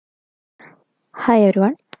Hi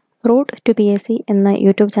everyone, Route to PSC എന്ന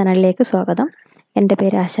YouTube ചാനലിലേക്ക് സ്വാഗതം. എൻ്റെ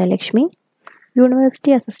പേര് ആശാലക്ഷ്മി.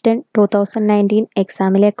 യൂണിവേഴ്സിറ്റി അസിസ്റ്റൻറ്റ് 2019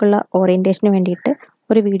 എക്സാമിലേക്കുള്ള ഓറിയൻറ്റേഷന് വേണ്ടിയിട്ട്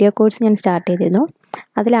ഒരു വീഡിയോ കോഴ്സ് ഞാൻ സ്റ്റാർട്ട് ചെയ്തിരുന്നു.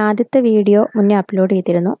 അതിൽ ആദ്യത്തെ വീഡിയോ മുന്നേ അപ്ലോഡ്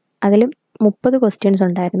ചെയ്തിരുന്നു. അതിൽ 30 ക്വസ്റ്റ്യൻസ്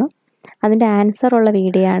ഉണ്ടായിരുന്നു. അതിൻ്റെ ആൻസർ ഉള്ള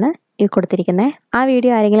വീഡിയോ ആണ് ഈ കൊടുത്തിരിക്കുന്നത്. ആ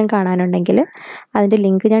വീഡിയോ ആരെങ്കിലും കാണാനുണ്ടെങ്കിൽ അതിൻ്റെ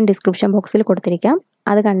ലിങ്ക് ഞാൻ ഡിസ്ക്രിപ്ഷൻ ബോക്സിൽ കൊടുത്തിരിക്കാം.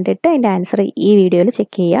 അത് കണ്ടിട്ട് അതിൻ്റെ ആൻസർ ഈ വീഡിയോയിൽ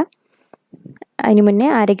ചെക്ക് ചെയ്യുക. അതിന് മുന്നേ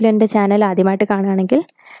ആരെങ്കിലും എൻ്റെ ചാനൽ ആദ്യമായിട്ട് കാണുകയാണെങ്കിൽ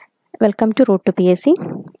welcome to root two PSC.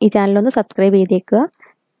 ഈ ചാനലൊന്ന് സബ്സ്ക്രൈബ് ചെയ്തേക്കുക.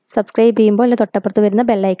 സബ്സ്ക്രൈബ് ചെയ്യുമ്പോൾ അതിൻ്റെ തൊട്ടപ്പുറത്ത് വരുന്ന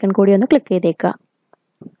ബെല്ലൈക്കൺ കൂടി ഒന്ന് ക്ലിക്ക് ചെയ്തേക്കുക.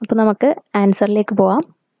 അപ്പോൾ നമുക്ക് ആൻസറിലേക്ക് പോവാം.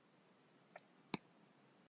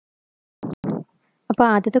 അപ്പോൾ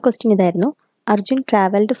ആദ്യത്തെ ക്വസ്റ്റ്യൻ ഇതായിരുന്നു. Arjun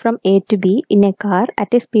travelled from A to B in a car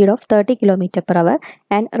at a speed of 30 km/h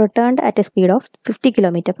and returned at a speed of 50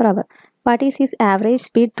 km/h. What is his average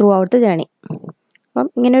speed throughout the journey? അപ്പം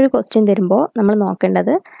ഇങ്ങനെ ഒരു ക്വസ്റ്റ്യൻ തരുമ്പോൾ നമ്മൾ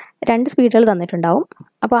നോക്കേണ്ടത് 2 സ്പീഡുകൾ തന്നിട്ടുണ്ടാവും.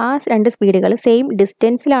 അപ്പോൾ ആ 2 സ്പീഡുകൾ same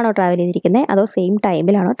ഡിസ്റ്റൻസിലാണോ travel ചെയ്തിരിക്കുന്നത് അതോ സെയിം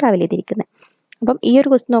ടൈമിലാണോ ട്രാവൽ ചെയ്തിരിക്കുന്നത്. അപ്പം ഈ ഒരു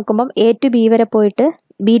ക്വസ്റ്റ്യൻ നോക്കുമ്പം A to B വരെ പോയിട്ട്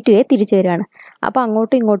B to A തിരിച്ചു വരികയാണ്. അപ്പോൾ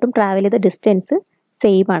അങ്ങോട്ടും ഇങ്ങോട്ടും ട്രാവൽ ചെയ്ത ഡിസ്റ്റൻസ്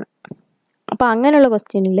സെയിം ആണ്. അപ്പോൾ അങ്ങനെയുള്ള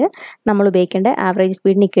ക്വസ്റ്റ്യനിൽ നമ്മൾ ഉപയോഗിക്കേണ്ട ആവറേജ്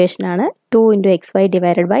സ്പീഡിന് ഇക്വേഷനാണ് 2 × xy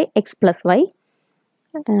 / x + y.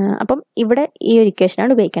 അപ്പം ഇവിടെ ഈ ഒരു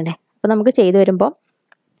ഇക്വേഷനാണ് ഉപയോഗിക്കേണ്ടത്. അപ്പോൾ നമുക്ക് ചെയ്തു വരുമ്പോൾ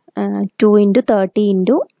 2 × 30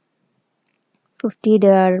 × 50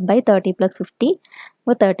 / 30 + 50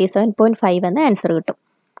 37.5 എന്ന ആൻസർ കിട്ടും.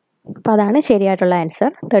 അപ്പോൾ അതാണ് ശരിയായിട്ടുള്ള ആൻസർ.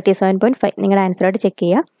 37.5 നിങ്ങളുടെ ആൻസറായിട്ട് ചെക്ക്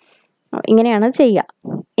ചെയ്യുക. ഇങ്ങനെയാണ് ചെയ്യുക.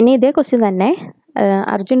 ഇനി ഇതേ ക്വസ്റ്റ്യൻ തന്നെ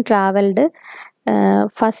Arjun travelled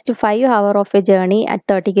first 5 hours of a journey at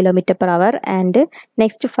 30 km/h and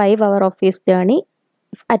next 5 hours of his journey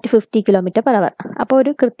at 50 km/h. അപ്പോൾ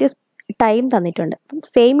ഒരു കൃത്യ ടൈം തന്നിട്ടുണ്ട്.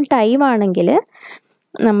 സെയിം ടൈം ആണെങ്കിൽ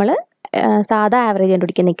നമ്മൾ സാധാ ആവറേജ്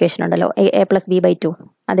കണ്ടുപിടിക്കുന്ന ഇക്വേഷൻ ഉണ്ടല്ലോ, A + B/2,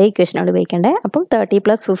 അതേ ഇക്വേഷനാണ് ഉപയോഗിക്കേണ്ടത്. അപ്പം 30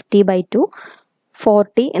 + 50/2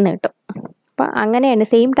 40 എന്ന് കിട്ടും. അപ്പം അങ്ങനെയാണ്.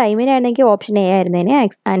 സെയിം ടൈമിനാണെങ്കിൽ ഓപ്ഷൻ A ആയിരുന്നതിന്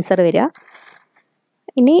ആൻസർ വരിക.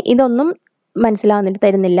 ഇനി ഇതൊന്നും മനസ്സിലാവുന്നില്ല,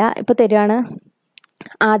 തരുന്നില്ല. ഇപ്പോൾ തരികയാണ്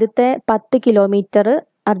ആദ്യത്തെ 10 കിലോമീറ്റർ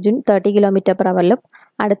അർജുൻ 30 km/hലും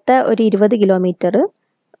അടുത്ത ഒരു 20 കിലോമീറ്റർ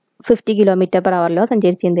 50 km/hലോ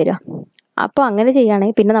സഞ്ചരിച്ചെന്ന് തരിക. അപ്പോൾ അങ്ങനെ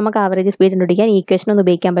ചെയ്യുകയാണെങ്കിൽ പിന്നെ നമുക്ക് ആവറേജ് സ്പീഡ് കണ്ടുപിടിക്കാൻ ഈ ഇക്വേഷൻ ഒന്നും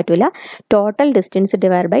ഉപയോഗിക്കാൻ പറ്റില്ല. Total distance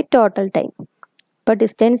 / total time. ഇപ്പോൾ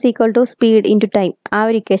ഡിസ്റ്റൻസ് = സ്പീഡ് × ടൈം. ആ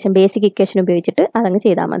ഒരു ഇക്വേഷൻ, ബേസിക് ഇക്വേഷൻ ഉപയോഗിച്ചിട്ട് അതങ്ങ്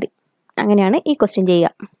ചെയ്താൽ മതി. അങ്ങനെയാണ് ഈ ക്വസ്റ്റ്യൻ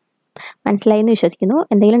ചെയ്യുക. മനസ്സിലായി എന്ന് വിശ്വസിക്കുന്നു.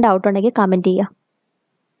 എന്തെങ്കിലും ഡൗട്ട് ഉണ്ടെങ്കിൽ കമൻറ്റ് ചെയ്യുക.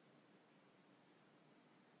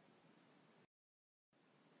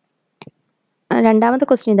 രണ്ടാമത്തെ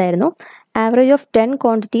ക്വസ്റ്റ്യൻ ഇതായിരുന്നു. Average of 10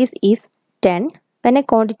 quantities is 10. When a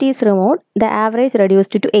quantity is removed, the average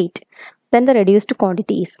reduced to 8. Then the reduced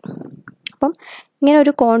quantity is. അപ്പം ഇങ്ങനെ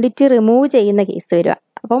ഒരു ക്വാണ്ടിറ്റി റിമൂവ് ചെയ്യുന്ന കേസ് വരിക.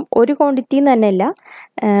 അപ്പം ഒരു ക്വാണ്ടിറ്റി എന്ന് തന്നെയല്ല,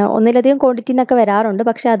 ഒന്നിലധികം ക്വാണ്ടിറ്റി എന്നൊക്കെ വരാറുണ്ട്.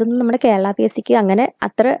 പക്ഷെ അതൊന്നും നമ്മുടെ കേരള PSCക്ക് അങ്ങനെ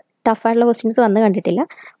അത്ര ടഫായിട്ടുള്ള ക്വസ്റ്റ്യൻസ് വന്ന് കണ്ടിട്ടില്ല.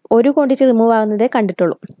 ഒരു ക്വാണ്ടിറ്റി റിമൂവ് ആവുന്നതേ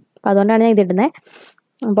കണ്ടിട്ടുള്ളൂ. അപ്പം അതുകൊണ്ടാണ് ഞാൻ ഇതിടുന്നത്.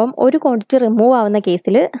 അപ്പം ഒരു ക്വാണ്ടിറ്റി റിമൂവ് ആവുന്ന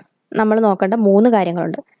കേസിൽ നമ്മൾ നോക്കേണ്ട 3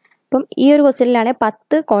 കാര്യങ്ങളുണ്ട്. അപ്പം ഈ ഒരു ക്വസ്റ്റ്യനിലാണെങ്കിൽ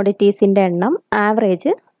 10 ക്വാണ്ടിറ്റീസിൻ്റെ എണ്ണം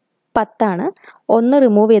ആവറേജ് 10 ആണ്. 1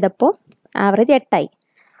 റിമൂവ് ചെയ്തപ്പോൾ ആവറേജ് 8 ആയി.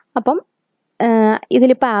 അപ്പം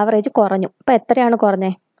ഇതിലിപ്പോൾ ആവറേജ് കുറഞ്ഞു. അപ്പോൾ എത്രയാണ്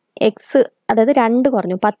കുറഞ്ഞത്? എക്സ്, അതായത് 2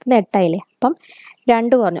 കുറഞ്ഞു. 10 8 ആയില്ലേ. അപ്പം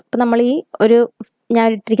 2 കുറഞ്ഞു. അപ്പം നമ്മൾ ഈ ഒരു ഞാൻ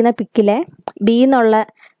ഇട്ടിരിക്കുന്ന പിക്കിലെ B എന്നുള്ള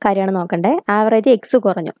കാര്യമാണ് നോക്കേണ്ടത്. ആവറേജ് എക്സ്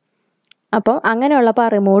കുറഞ്ഞു. അപ്പോൾ അങ്ങനെയുള്ളപ്പോൾ ആ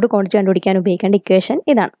റിമൂവ്ഡ് ക്വാണ്ടിറ്റി കണ്ടുപിടിക്കാൻ ഉപയോഗിക്കേണ്ട ഇക്വേഷൻ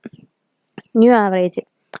ഇതാണ്. New average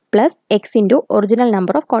plus X into original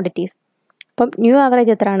number of quantities. അപ്പം ന്യൂ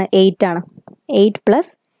ആവറേജ് എത്രയാണ്? 8 ആണ്. 8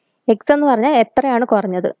 പ്ലസ് എക്സ് എന്ന് പറഞ്ഞാൽ എത്രയാണ്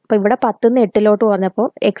കുറഞ്ഞത്. അപ്പോൾ ഇവിടെ 10 നിന്ന് 8 കുറഞ്ഞപ്പോൾ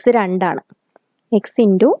എക്സ് 2 ആണ്. X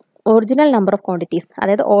into original number of quantities.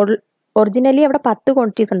 അതായത് ഒറിജിനലി അവിടെ 10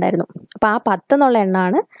 ക്വാണ്ടിറ്റീസ് ഉണ്ടായിരുന്നു. അപ്പോൾ ആ 10 എന്നുള്ള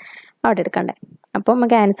എണ്ണമാണ് അവിടെ എടുക്കേണ്ടത്. അപ്പോൾ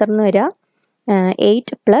നമുക്ക് ആൻസർ എന്ന് വരിക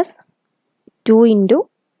 8 പ്ലസ് 2 ×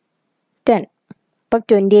 10. അപ്പം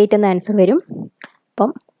 28 എന്ന ആൻസർ വരും.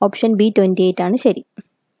 അപ്പം ഓപ്ഷൻ B 28 ആണ് ശരി.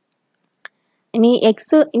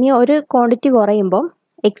 ഇനി ഒരു ക്വാണ്ടിറ്റി കുറയുമ്പോൾ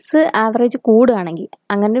എക്സ് ആവറേജ് കൂടുകയാണെങ്കിൽ,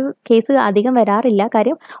 അങ്ങനെ ഒരു കേസ് അധികം വരാറില്ല.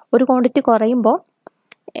 കാര്യം ഒരു ക്വാണ്ടിറ്റി കുറയുമ്പോൾ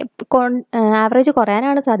ആവറേജ്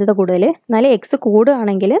കുറയാനാണ് സാധ്യത കൂടുതൽ. എന്നാലും എക്സ്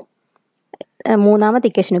കൂടുകയാണെങ്കിൽ മൂന്നാമത്തെ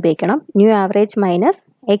ഇക്വേഷൻ ഉപയോഗിക്കണം. New average minus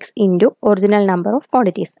X into original number of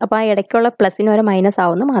quantities. അപ്പോൾ ആ ഇടയ്ക്കുള്ള പ്ലസിന് ഒരു മൈനസ്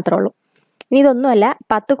ആവുമെന്ന് മാത്രമേ ഉള്ളൂ. ഇനി ഇതൊന്നുമല്ല,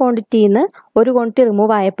 10 ക്വാണ്ടിറ്റിയിൽ നിന്ന് ഒരു ക്വാണ്ടിറ്റി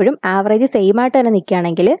റിമൂവ് ആയപ്പോഴും ആവറേജ് സെയിം ആയിട്ട് തന്നെ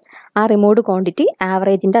നിൽക്കുകയാണെങ്കിൽ ആ റിമൂവ്ഡ് ക്വാണ്ടിറ്റി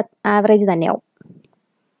ആവറേജ് തന്നെയാവും.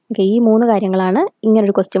 ഓക്കെ, ഈ 3 കാര്യങ്ങളാണ്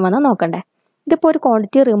ഇങ്ങനൊരു ക്വസ്റ്റ്യൻ വന്നാൽ നോക്കണ്ടേ. ഇതിപ്പോൾ ഒരു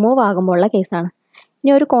ക്വാണ്ടിറ്റി റിമൂവ് ആകുമ്പോൾ ഉള്ള കേസാണ്.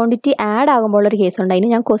 ഇനി ഒരു ക്വാണ്ടിറ്റി ആഡ് ആകുമ്പോൾ ഒരു കേസുണ്ട്. അതിന്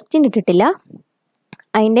ഞാൻ ക്വസ്റ്റ്യൻ ഇട്ടിട്ടില്ല.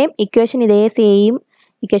 അതിൻ്റെയും ഇക്വേഷൻ ഇതേ സെയിം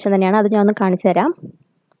ഇക്വേഷൻ തന്നെയാണ്. അത് ഞാൻ ഒന്ന് കാണിച്ചു തരാം.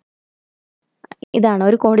 ഇതാണ്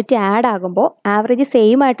ഒരു ക്വാണ്ടിറ്റി ആഡ് ആകുമ്പോൾ ആവറേജ്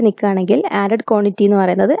സെയിം ആയിട്ട് നിൽക്കുകയാണെങ്കിൽ ആഡഡ് ക്വാണ്ടിറ്റി എന്ന്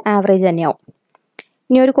പറയുന്നത് ആവറേജ് തന്നെയാവും.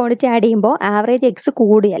 ഇനി ഒരു ക്വാണ്ടിറ്റി ആഡ് ചെയ്യുമ്പോൾ ആവറേജ് എക്സ്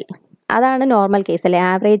കൂടിയാൽ അതാണ് നോർമൽ കേസ് അല്ലേ,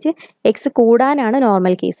 ആവറേജ് എക്സ് കൂടാനാണ്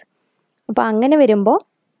നോർമൽ കേസ്. അപ്പോൾ അങ്ങനെ വരുമ്പോൾ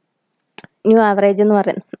ന്യൂ ആവറേജ് എന്ന്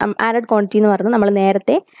പറയുന്നത് ആഡഡ് ക്വാണ്ടിറ്റി എന്ന് പറയുന്നത് നമ്മൾ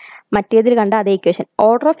നേരത്തെ മറ്റേതിൽ കണ്ട അതേ equation,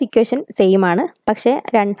 order of equation same ആണ്, പക്ഷേ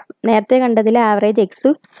നേരത്തെ കണ്ടതിൽ ആവറേജ്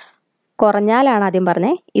എക്സ് കുറഞ്ഞാലാണ് ആദ്യം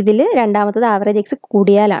പറഞ്ഞത്, ഇതിൽ രണ്ടാമത്തത് ആവറേജ് എക്സ്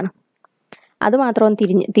കൂടിയാലാണ്. അത് മാത്രം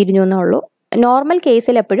തിരിഞ്ഞു എന്നുള്ളൂ. നോർമൽ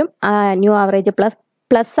കേസിൽ എപ്പോഴും ന്യൂ ആവറേജ്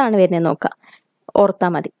പ്ലസ് ആണ് വരുന്നത് നോക്കുക,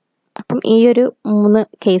 ഓർത്താൽ മതി. അപ്പം ഈ ഒരു 3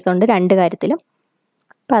 കേസുണ്ട് 2 കാര്യത്തിലും.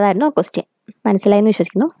 അപ്പം അതായിരുന്നു ആ ക്വസ്റ്റ്യൻ. മനസ്സിലായെന്ന്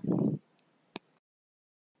വിശ്വസിക്കുന്നു.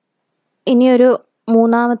 ഇനിയൊരു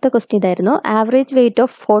മൂന്നാമത്തെ ക്വസ്റ്റ്യൻ ഇതായിരുന്നു. Average weight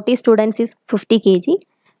of 40 students is 50 kg.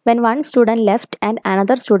 When 1 student left and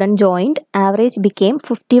another student joined average became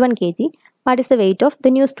 51 kg. What is the weight of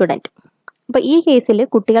the new student? അപ്പോൾ ഈ കേസിൽ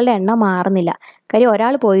കുട്ടികളുടെ എണ്ണം മാറുന്നില്ല, കാര്യം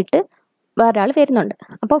ഒരാൾ പോയിട്ട് വേറൊരാൾ വരുന്നുണ്ട്.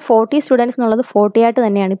 അപ്പോൾ 40 സ്റ്റുഡൻസ് എന്നുള്ളത് 40 ആയിട്ട്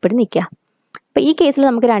തന്നെയാണ് ഇപ്പോഴും നിൽക്കുക. അപ്പോൾ ഈ കേസിൽ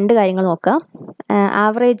നമുക്ക് 2 കാര്യങ്ങൾ നോക്കാം.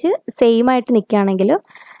 ആവറേജ് സെയിം ആയിട്ട് നിൽക്കുകയാണെങ്കിൽ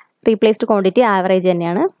റീപ്ലേസ്ഡ് ക്വാണ്ടിറ്റി ആവറേജ്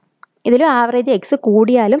തന്നെയാണ്. ഇതിൽ ആവറേജ് എക്സ്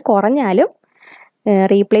കൂടിയാലും കുറഞ്ഞാലും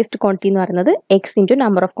റീപ്ലേസ്ഡ് ക്വാണ്ടിറ്റി എന്ന് പറയുന്നത് X into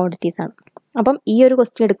number of quantities ആണ്. അപ്പം ഈ ഒരു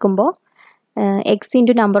ക്വസ്റ്റ്യൻ എടുക്കുമ്പോൾ X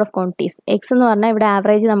into number of quantities, X എന്ന് പറഞ്ഞാൽ ഇവിടെ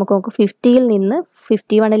ആവറേജ് നമുക്ക് നോക്കും 50ൽ നിന്ന്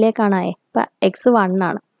 51ലേക്കാണ് ആയത്. ഇപ്പം എക്സ് 1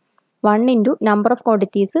 ആണ്. 1 ഇൻറ്റു നമ്പർ ഓഫ്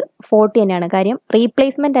ക്വാണ്ടിറ്റീസ് 40 തന്നെയാണ്, കാര്യം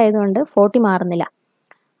റീപ്ലേസ്മെൻ്റ് ആയതുകൊണ്ട് 40 മാറുന്നില്ല.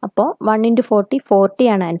 അപ്പോൾ 1 ഇൻറ്റു 40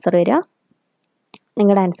 ആണ് ആൻസർ വരിക.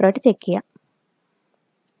 നിങ്ങളുടെ ആൻസറായിട്ട് ചെക്ക് ചെയ്യാം.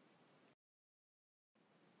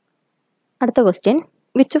 അടുത്ത question,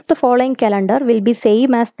 which of the following calendar will be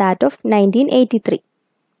same as that of 1983?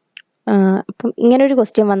 അപ്പം ഇങ്ങനൊരു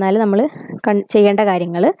ക്വസ്റ്റ്യൻ വന്നാൽ നമ്മൾ ചെയ്യേണ്ട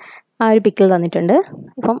കാര്യങ്ങൾ ആ ഒരു പിക്കിൽ തന്നിട്ടുണ്ട്.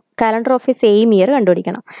 അപ്പം calendar of A same year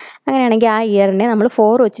കണ്ടുപിടിക്കണം. അങ്ങനെയാണെങ്കിൽ ആ ഇയറിനെ നമ്മൾ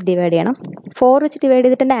 4 വെച്ച് ഡിവൈഡ് ചെയ്യണം. 4 വെച്ച് ഡിവൈഡ്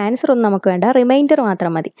ചെയ്തിട്ട് ആൻസർ ഒന്നും നമുക്ക് വേണ്ട, റിമൈൻഡർ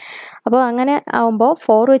മാത്രം മതി. അപ്പോൾ അങ്ങനെ ആകുമ്പോൾ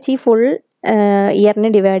 4 വെച്ച് ഈ ഫുൾ ഇയറിനെ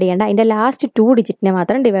ഡിവൈഡ് ചെയ്യേണ്ട, അതിൻ്റെ ലാസ്റ്റ് 2 ഡിജിറ്റിനെ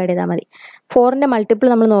മാത്രം ഡിവൈഡ് ചെയ്താൽ മതി. 4ൻ്റെ മൾട്ടിപ്പിൾ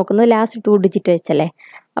നമ്മൾ നോക്കുന്നത് ലാസ്റ്റ് 2 ഡിജിറ്റ് വെച്ചല്ലേ,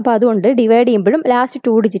 അപ്പോൾ അതുകൊണ്ട് ഡിവൈഡ് ചെയ്യുമ്പോഴും ലാസ്റ്റ്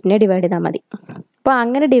 2 ഡിജിറ്റിനെ ഡിവൈഡ് ചെയ്താൽ മതി. അപ്പോൾ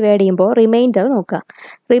അങ്ങനെ ഡിവൈഡ് ചെയ്യുമ്പോൾ റിമൈൻഡർ നോക്കുക.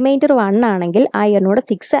 റിമൈൻഡർ 1 ആണെങ്കിൽ ആ ഇയറിനോട്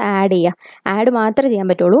 6 ആഡ് ചെയ്യുക. ആഡ് മാത്രമേ ചെയ്യാൻ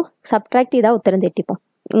പറ്റുള്ളൂ, സബ്ട്രാക്ട് ചെയ്താൽ ഉത്തരം തെറ്റിപ്പോൾ.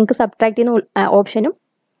 നിങ്ങൾക്ക് സബ്ട്രാക്ട് ചെയ്യുന്ന ഓപ്ഷനും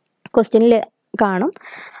ക്വസ്റ്റ്യനിൽ കാണും,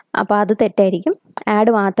 അപ്പോൾ അത് തെറ്റായിരിക്കും.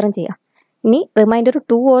 ആഡ് മാത്രം ചെയ്യുക. ഇനി റിമൈൻഡർ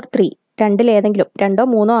 2 or 3 രണ്ടിലേതെങ്കിലും 2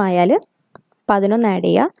 or 3 ആയാൽ 11 ആഡ്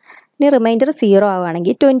ചെയ്യുക. ഇനി റിമൈൻഡർ 0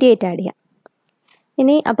 ആവുകയാണെങ്കിൽ 28 ആഡ് ചെയ്യുക.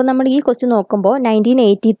 ഇനി അപ്പോൾ നമ്മൾ ഈ ക്വസ്റ്റ്യൻ നോക്കുമ്പോൾ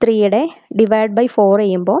 1983യുടെ ഡിവൈഡ് ബൈ 4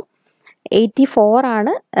 ചെയ്യുമ്പോൾ 84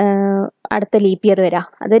 ആണ് അടുത്ത ലീപ്പ് ഇയർ വരിക.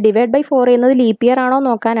 അത് ഡിവൈഡ് ബൈ 4 ചെയ്യുന്നത് ലീപ്പ് ഇയർ ആണോ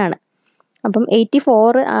നോക്കാനാണ്. അപ്പം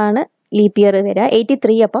 84 ആണ് ലീപ്പ് ഇയർ വരിക.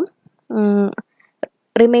 83 അപ്പം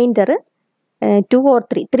റിമൈൻഡർ 2 or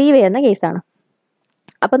 3 വരുന്ന കേസാണ്.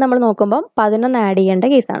 അപ്പോൾ നമ്മൾ നോക്കുമ്പം 11 ആഡ് ചെയ്യേണ്ട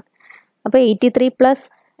കേസാണ്. അപ്പോൾ 83 +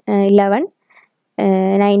 11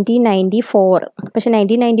 1994. പക്ഷേ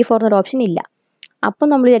 1994 എന്നൊരു ഓപ്ഷൻ ഇല്ല. അപ്പം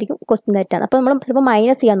നമ്മൾ വിചാരിക്കും ക്വസ്റ്റ്യൻ തെറ്റാണ്. അപ്പോൾ നമ്മൾ ചിലപ്പോൾ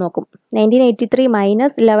മൈനസ് ചെയ്യാൻ നോക്കും. 1983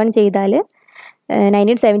 - 11 ചെയ്താൽ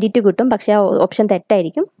 1972 കിട്ടും, പക്ഷേ ആ ഓപ്ഷൻ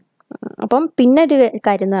തെറ്റായിരിക്കും. അപ്പം പിന്നെ ഒരു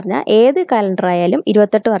കാര്യം എന്ന് പറഞ്ഞാൽ ഏത് കലണ്ടർ ആയാലും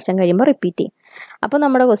 28 വർഷം കഴിയുമ്പോൾ റിപ്പീറ്റ് ചെയ്യും. അപ്പോൾ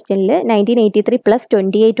നമ്മുടെ ക്വസ്റ്റ്യനിൽ 1983 +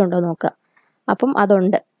 28 ഉണ്ടോ നോക്കുക. അപ്പം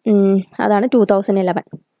അതുണ്ട്, അതാണ് 2011.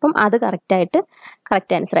 അപ്പം അത്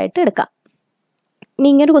കറക്റ്റ് ആൻസറായിട്ട് എടുക്കാം. ഇനി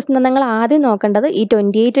ഇങ്ങനൊരു ക്വസ്റ്റ്യൻ നിങ്ങൾ ആദ്യം നോക്കേണ്ടത് ഈ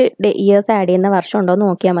 28 ഇയേഴ്സ് ആഡ് ചെയ്യുന്ന വർഷം ഉണ്ടോ എന്ന്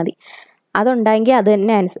നോക്കിയാൽ മതി. അതുണ്ടെങ്കിൽ അത്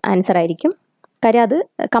തന്നെ ആൻസർ ആയിരിക്കും, കാര്യം അത്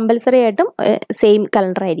കമ്പൽസറി ആയിട്ടും സെയിം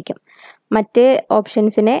കലണ്ടർ ആയിരിക്കും. മറ്റേ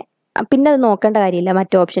ഓപ്ഷൻസിനെ പിന്നെ അത് നോക്കേണ്ട കാര്യമില്ല,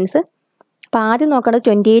 മറ്റേ ഓപ്ഷൻസ്. അപ്പോൾ ആദ്യം നോക്കേണ്ടത്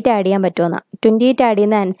 28 ആഡ് ചെയ്യാൻ പറ്റുമെന്നാണ്. 28 ആഡ്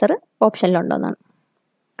ചെയ്യുന്ന answer ഓപ്ഷനിലുണ്ടോയെന്നാണ്.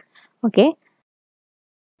 Okay.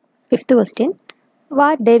 5th question,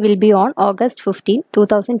 what day will be on August 15,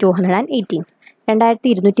 2218?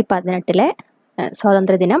 2218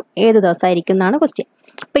 സ്വാതന്ത്ര്യദിനം ഏത് ദിവസമായിരിക്കും എന്നാണ് ക്വസ്റ്റ്യൻ.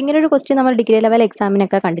 അപ്പോൾ ഇങ്ങനൊരു ക്വസ്റ്റ്യൻ നമ്മൾ ഡിഗ്രി ലെവൽ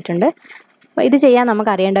എക്സാമിനൊക്കെ കണ്ടിട്ടുണ്ട്. അപ്പോൾ ഇത് ചെയ്യാൻ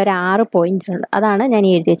നമുക്ക് അറിയേണ്ട ഒരു 6 പോയിന്റ്സ് ഉണ്ട്, അതാണ് ഞാൻ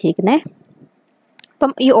എഴുതി വെച്ചിരിക്കുന്നത്.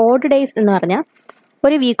 അപ്പം ഈ ഓഡ് ഡേയ്സ് എന്ന് പറഞ്ഞാൽ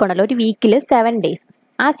ഒരു വീക്ക് ഉണ്ടല്ലോ, ഒരു വീക്കിൽ 7 ഡേയ്സ്.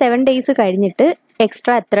 ആ 7 ഡേയ്സ് കഴിഞ്ഞിട്ട്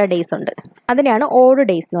എക്സ്ട്രാ എത്ര ഡേയ്സ് ഉണ്ട്, അതിനെയാണ് ഓഡ്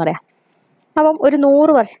ഡേയ്സ് എന്ന് പറയാം. അപ്പം ഒരു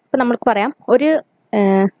 100 വർഷം, ഇപ്പം നമുക്ക് പറയാം ഒരു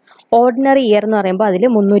ഓർഡിനറി ഇയർ എന്ന് പറയുമ്പോൾ അതിൽ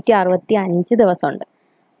 365 ദിവസമുണ്ട്.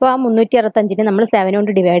 അപ്പോൾ ആ 365നെ നമ്മൾ 7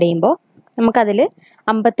 കൊണ്ട് ഡിവൈഡ് ചെയ്യുമ്പോൾ നമുക്കതിൽ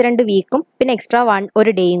 52 വീക്കും പിന്നെ എക്സ്ട്രാ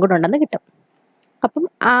ഒരു ഡേയും കൂടെ ഉണ്ടെന്ന് കിട്ടും. അപ്പം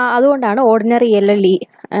അതുകൊണ്ടാണ് ഓർഡിനറി ഇയറിലെ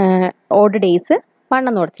ഓഡ് ഡേയ്സ് 1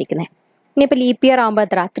 എന്ന് കൊടുത്തിരിക്കുന്നത്. ഇനിയിപ്പോൾ ലീപ്പ് ഇയർ ആകുമ്പോൾ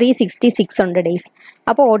എത്ര 366 ഉണ്ട് ഡേയ്സ്.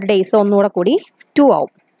 അപ്പോൾ ഓഡ് ഡേയ്സ് ഒന്നുകൂടെ കൂടി 2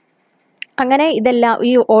 ആവും. അങ്ങനെ ഇതെല്ലാം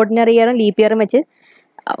ഈ ഓർഡിനറി ഇയറും ലീപ്പ് ഇയറും വെച്ച്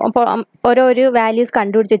അപ്പോൾ ഓരോരോ വാല്യൂസ്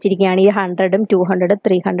കണ്ടുപിടിച്ച് വെച്ചിരിക്കുകയാണ്. ഈ 100ഉം 200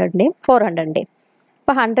 300ൻ്റെയും 400ൻ്റെയും.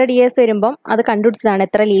 അപ്പോൾ 100 ഇയേഴ്സ് വരുമ്പം അത് കണ്ടുപിടിച്ചതാണ്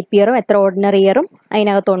എത്ര ലീപ്പ് ഇയറും എത്ര ഓർഡിനറി ഇയറും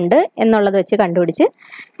അതിനകത്തുണ്ട് എന്നുള്ളത് വെച്ച് കണ്ടുപിടിച്ച്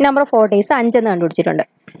നമ്പർ ഓഫ് ഓഡ് ഡേയ്സ് 5 എന്ന് കണ്ടുപിടിച്ചിട്ടുണ്ട്.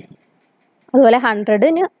 അതുപോലെ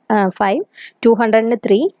 100-ന് 5, 200-ന്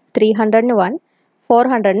 3, 300-ന് 1,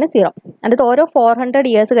 400-ന് 0. അതായത് ഓരോ 400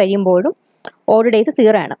 ഇയേഴ്സ് കഴിയുമ്പോഴും ഓഡ് ഡേയ്സ്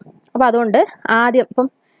 0 ആണ്. അപ്പോൾ അതുകൊണ്ട് ആദ്യം ഇപ്പം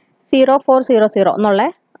 0400 എന്നുള്ള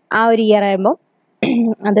ആ ഒരു ഇയർ ആകുമ്പോൾ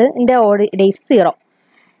അതിൻ്റെ ഓഡ് ഡേയ്സ് 0.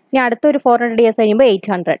 ഇനി അടുത്തൊരു 400 ഇയേഴ്സ് കഴിയുമ്പോൾ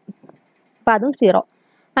 800, അപ്പോൾ അതും 0.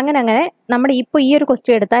 അങ്ങനെ നമ്മുടെ ഇപ്പോൾ ഈ ഒരു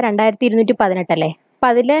ക്വസ്റ്റ്യൻ എടുത്താൽ 2218 അല്ലേ. അപ്പോൾ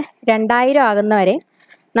അതിൽ 2000 ആകുന്നവരെ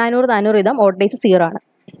 400 വീതം ഓഡ് ഡേയ്സ് 0 ആണ്.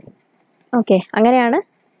 ഓക്കെ, അങ്ങനെയാണ്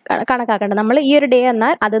കണക്കാക്കേണ്ടത്. നമ്മൾ ഈ ഒരു ഡേ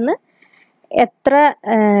എന്നാൽ അതിന്ന് എത്ര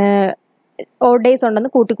ഓഡ് ഡേയ്സ്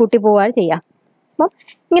ഉണ്ടെന്ന് കൂട്ടി പോവുകയാണ് ചെയ്യുക. അപ്പം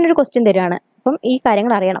ഇങ്ങനൊരു ക്വസ്റ്റ്യൻ തരുവാണ്. അപ്പം ഈ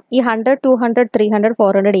കാര്യങ്ങൾ അറിയണം. ഈ 100, 200, 300,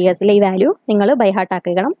 400 ഇയേഴ്സിലെ ഈ വാല്യൂ നിങ്ങൾ ബൈ ഹാർട്ട്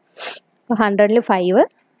ആക്കിക്കണം. 100-ൽ 5,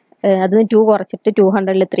 അതിന് 2 കുറച്ചിട്ട്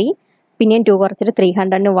 200-ൽ 3, പിന്നെയും 2 കുറച്ചിട്ട്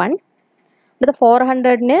 300-ന് 1. അടുത്ത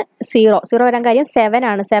 400-ന് 0 വരാൻ കാര്യം 7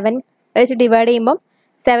 ആണ്. 7 വെച്ച് ഡിവൈഡ് ചെയ്യുമ്പം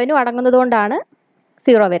 7ഉം അടങ്ങുന്നത് കൊണ്ടാണ്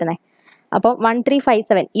 0 വരുന്നത്. അപ്പം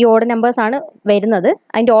 1357 ഈ ഓഡ് നമ്പേഴ്സാണ് വരുന്നത്.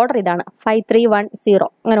 അതിൻ്റെ ഓർഡർ ഇതാണ് 5310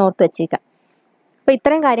 അങ്ങനെ ഓർത്ത് വെച്ചേക്കാം. അപ്പോൾ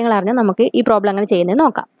ഇത്രയും കാര്യങ്ങൾ അറിഞ്ഞാൽ നമുക്ക് ഈ പ്രോബ്ലം എങ്ങനെ ചെയ്യുന്നത്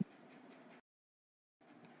നോക്കാം.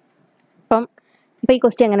 അപ്പം ഇപ്പോൾ ഈ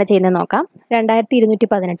ക്വസ്റ്റ്യൻ എങ്ങനെ ചെയ്യുന്നത് നോക്കാം.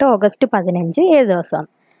 2218 ഓഗസ്റ്റ് 15 ഏത് ദിവസമാണ്?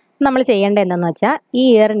 നമ്മൾ ചെയ്യേണ്ടത് എന്താണെന്ന് വെച്ചാൽ ഈ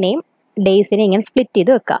ഇയറിനെയും ഡേയ്സിനെയും ഇങ്ങനെ സ്പ്ലിറ്റ്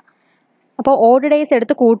ചെയ്ത് വെക്കുക. അപ്പോൾ ഓഡ് ഡേയ്സ്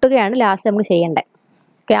എടുത്ത് കൂട്ടുകയാണ് ലാസ്റ്റ് നമുക്ക് ചെയ്യേണ്ടത്.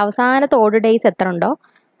 ഓക്കെ, അവസാനത്തെ ഓഡ് ഡേയ്സ് എത്ര ഉണ്ടോ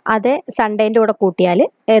അത് സൺഡേൻ്റെ കൂടെ കൂട്ടിയാൽ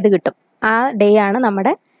ഏത് കിട്ടും, ആ ഡേ ആണ്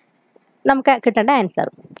നമുക്ക് കിട്ടേണ്ട ആൻസർ.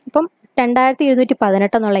 അപ്പം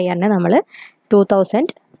 2218 എന്നുള്ള ഇയറിനെ നമ്മൾ 2000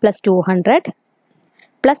 + 200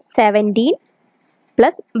 + 17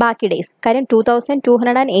 പ്ലസ് ബാക്കി ഡേയ്സ്. കാര്യം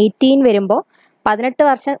 2218 വരുമ്പോൾ 18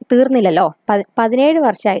 വർഷം തീർന്നില്ലല്ലോ, 17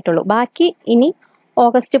 വർഷമായിട്ടുള്ളൂ. ബാക്കി ഇനി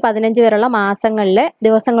ഓഗസ്റ്റ് 15 വരെയുള്ള മാസങ്ങളിലെ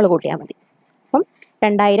ദിവസങ്ങൾ കൂട്ടിയാൽ മതി. അപ്പം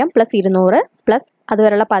 2000 + 200 പ്ലസ്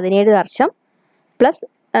അതുവരെയുള്ള 17 വർഷം പ്ലസ്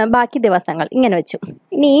ബാക്കി ദിവസങ്ങൾ ഇങ്ങനെ വെച്ചു.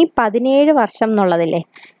 ഇനി ഈ 17 വർഷം എന്നുള്ളതില്ലേ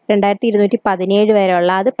 2217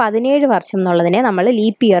 വരെയുള്ള അത് 17 വർഷം എന്നുള്ളതിനെ നമ്മൾ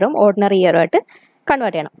ലീപ്പ് ഇയറും ഓർഡിനറി ഇയറും ആയിട്ട്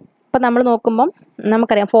കൺവേർട്ട് ചെയ്യണം. അപ്പം നമ്മൾ നോക്കുമ്പം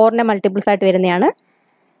നമുക്കറിയാം 4ൻ്റെ മൾട്ടിപ്പിൾസ് ആയിട്ട് വരുന്നതാണ്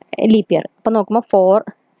ലീപ്പ് ഇയർ. അപ്പം നോക്കുമ്പോൾ 4,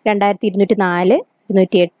 2204,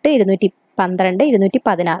 208, 212,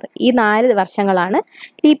 216 ഈ 4 വർഷങ്ങളാണ്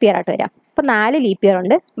ലീപ്പ് ഇയർ ആയിട്ട് വരിക. അപ്പം 4 ലീപ്പ് ഇയർ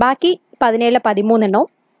ഉണ്ട്. ബാക്കി 17-ലെ 13 എണ്ണവും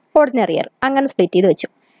ഓർഡിനറി ഇയർ. അങ്ങനെ സ്പ്ലിറ്റ് ചെയ്ത് വെച്ചു.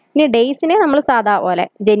 ഇനി ഡേയ്സിനെ നമ്മൾ സാധാ പോലെ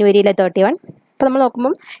ജനുവരിയിലെ 31. അപ്പോൾ നമ്മൾ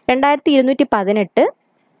നോക്കുമ്പം 2218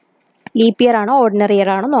 ലീപ്പ് ഇയർ ആണോ ഓർഡിനറി ഇയർ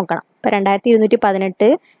ആണോ നോക്കണം. അപ്പോൾ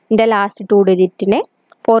 2218-ൻ്റെ ലാസ്റ്റ് 2 ഡിജിറ്റിനെ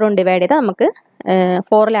 4 കൊണ്ട് ഡിവൈഡ് ചെയ്താൽ നമുക്ക്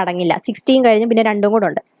 4-ൽ അടങ്ങില്ല. 16 കഴിഞ്ഞ് പിന്നെ 2 കൂടെ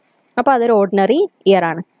ഉണ്ട്. അപ്പോൾ അതൊരു ഓർഡിനറി ഇയർ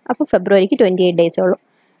ആണ്. അപ്പോൾ ഫെബ്രുവരിക്ക് 28 ഡേയ്സേ ഉള്ളൂ.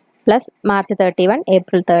 Plus March 31,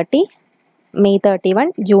 April 30, May 31,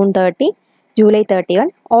 June 30, July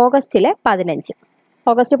 31, ഓഗസ്റ്റിലെ 15.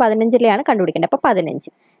 August 15-ലെയാണ് കണ്ടുപിടിക്കേണ്ടത്. അപ്പോൾ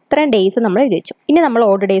 15 ഇത്രയും ഡേയ്സ് നമ്മൾ എഴുതി വെച്ചു. ഇനി നമ്മൾ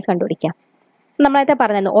ഓഡ് ഡേയ്സ് കണ്ടുപിടിക്കാം. നമ്മളത്തെ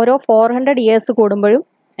പറഞ്ഞിരുന്നു ഓരോ 400 ഇയേഴ്സ് കൂടുമ്പോഴും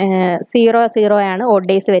 0 ആണ് ഓഡ്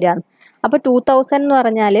ഡേയ്സ് വരിക. അപ്പോൾ 2000 എന്ന്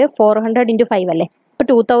പറഞ്ഞാൽ 400 × 5 അല്ലേ. അപ്പോൾ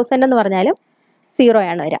 2000 എന്ന് പറഞ്ഞാലും 0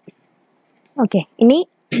 ആണ് വരിക. ഓക്കെ, ഇനി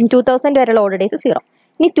 2000 വരെയുള്ള ഓഡ് ഡേയ്സ് 0.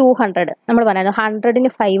 ഇനി 200 നമ്മൾ പറഞ്ഞിരുന്നു 100-ന്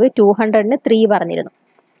 5, 200-ന് 3 പറഞ്ഞിരുന്നു.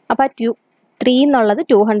 അപ്പോൾ 3 എന്നുള്ളത്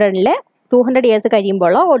 200-ലെ 200 ഇയേഴ്സ്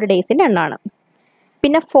കഴിയുമ്പോൾ ഓഡ് ഡേയ്സിൻ്റെ എണ്ണമാണ്.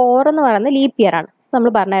 പിന്നെ 4 എന്ന് പറയുന്നത് ലീപ്പ് ഇയർ ആണ്. നമ്മൾ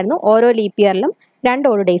പറഞ്ഞായിരുന്നു ഓരോ ലീപ്പ് ഇയറിലും 2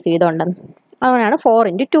 ഓഡ് ഡേയ്സ് വീതം ഉണ്ടെന്ന്. അങ്ങനെയാണ് 4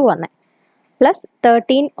 × 2 വന്നത്. പ്ലസ്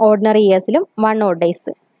 13 ഓർഡിനറി ഇയേഴ്സിലും 1 ഓഡ്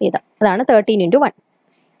ഡേയ്സ് വീതം. അതാണ് 13 × 1.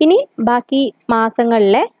 ഇനി ബാക്കി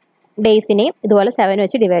മാസങ്ങളിലെ ഡേയ്സിനെയും ഇതുപോലെ 7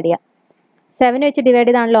 വെച്ച് ഡിവൈഡ് ചെയ്യുക. 7 വെച്ച് ഡിവൈഡ്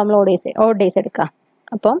ചെയ്താണല്ലോ നമ്മൾ ഓഡ് ഡേയ്സ് എടുക്കുക.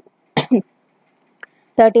 അപ്പം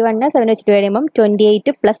 31-നെ 7 വെച്ച് ഡിവൈഡ് ചെയ്യുമ്പം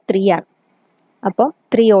 28 + 3 ആണ്. അപ്പം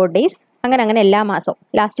 3 ഓഡ് ഡേയ്സ്. അങ്ങനെ എല്ലാ മാസവും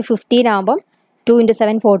ലാസ്റ്റ് 15 ആകുമ്പം 2 ×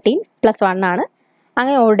 7 14 + 1 ആണ്.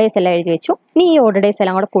 അങ്ങനെ ഓഡ് ഡേയ്സ് എല്ലാം എഴുതി വെച്ചു. ഇനി ഈ ഓഡ് ഡേയ്സ്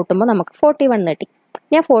എല്ലാം കൂടെ കൂട്ടുമ്പോൾ നമുക്ക് 41 കിട്ടി.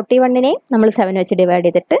 ഞാൻ 41-നെ നമ്മൾ 7 വെച്ച് ഡിവൈഡ്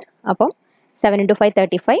ചെയ്തിട്ട് അപ്പം 7 × 5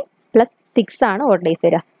 35 + 6 ആണ് ഓഡ് ഡേയ്സ്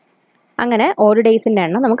വരിക. അങ്ങനെ ഓഡ് ഡേയ്സിൻ്റെ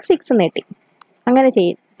എണ്ണം നമുക്ക് 6 എന്ന് കിട്ടി. അങ്ങനെ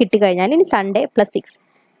കിട്ടിക്കഴിഞ്ഞാൽ ഇനി സൺഡേ + 6.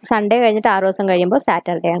 സൺഡേ കഴിഞ്ഞിട്ട് 6 ദിവസം കഴിയുമ്പോൾ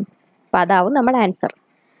സാറ്റർഡേ ആണ്. അപ്പോൾ അതാവും നമ്മുടെ ആൻസർ.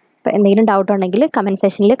 അപ്പോൾ എന്തെങ്കിലും ഡൗട്ട് ഉണ്ടെങ്കിൽ കമൻറ്റ്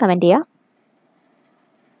സെക്ഷനിൽ കമൻറ്റ് ചെയ്യുക.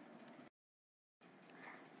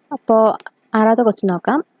 അപ്പോൾ 6ാമത്തെ ക്വസ്റ്റ്യൻ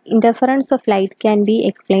നോക്കാം. Interference of light can be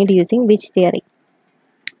explained using which theory?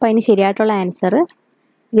 അപ്പോൾ അതിന് ശരിയായിട്ടുള്ള answer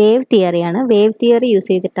wave തിയറിയാണ്. Wave theory use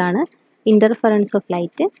ചെയ്തിട്ടാണ് ഇൻ്റർഫറൻസ് ഓഫ്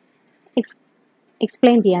ലൈറ്റ്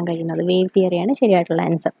എക്സ്പ്ലെയിൻ ചെയ്യാൻ കഴിയുന്നത്. വേവ് തിയറിയാണ് ശരിയായിട്ടുള്ള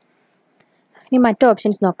ആൻസർ. ഇനി മറ്റു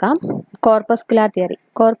ഓപ്ഷൻസ് നോക്കാം. Corpuscular theory.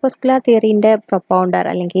 കോർപ്പസ്കുലാർ തിയറീൻ്റെ പ്രൊപ്പൗണ്ടർ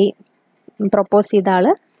അല്ലെങ്കിൽ പ്രൊപ്പോസ് ചെയ്ത ആൾ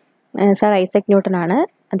സർ ഐസക് ന്യൂട്ടൺ ആണ്.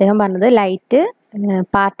 അദ്ദേഹം പറഞ്ഞത് ലൈറ്റ്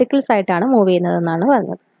പാർട്ടിക്കിൾസ് ആയിട്ടാണ് മൂവ് ചെയ്യുന്നതെന്നാണ്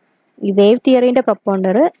പറഞ്ഞത്. ഈ വേവ് തിയറീൻ്റെ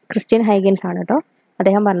പ്രൊപ്പൗണ്ടർ ക്രിസ്റ്റ്യൻ ഹൈഗൻസ് ആണ് കേട്ടോ.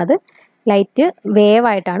 അദ്ദേഹം പറഞ്ഞത് ലൈറ്റ് വേവ്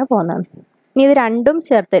ആയിട്ടാണ് പോകുന്നത്. ഇനി ഇത് രണ്ടും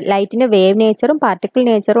ചേർത്ത് ലൈറ്റിന് വേവ് നേച്ചറും പാർട്ടിക്കിൾ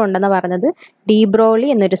നേച്ചറും ഉണ്ടെന്ന് പറഞ്ഞത് ഡി ബ്രോഗ്ലി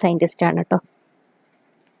എന്നൊരു സയൻറ്റിസ്റ്റ് ആണ് കേട്ടോ.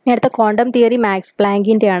 ഇനി അടുത്ത ക്വാണ്ടം തിയറി മാക്സ്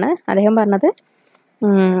പ്ലാങ്കിൻ്റെ ആണ്. അദ്ദേഹം പറഞ്ഞത്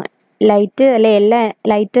ലൈറ്റ് എല്ലാ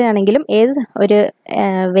ലൈറ്റ് ആണെങ്കിലും ഏത് ഒരു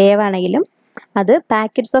വേവ് ആണെങ്കിലും അത്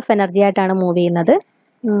പാക്കറ്റ്സ് ഓഫ് എനർജി ആയിട്ടാണ് മൂവ് ചെയ്യുന്നത്.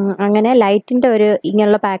 അങ്ങനെ ലൈറ്റിൻ്റെ ഒരു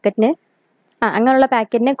ഇങ്ങനെയുള്ള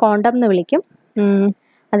പാക്കറ്റിനെ ക്വാണ്ടം എന്ന് വിളിക്കും.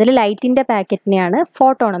 അതിൽ ലൈറ്റിൻ്റെ പാക്കറ്റിനെയാണ്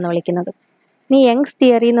ഫോട്ടോൺ എന്ന് വിളിക്കുന്നത്. ഇനി യങ്സ്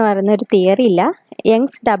തിയറി എന്ന് പറയുന്ന ഒരു തിയറി ഇല്ല.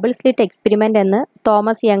 യങ്സ് ഡബിൾ സ്ലിറ്റ് എക്സ്പെരിമെൻ്റ് എന്ന്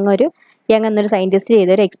തോമസ് യങ് എന്നൊരു സയൻറ്റിസ്റ്റ്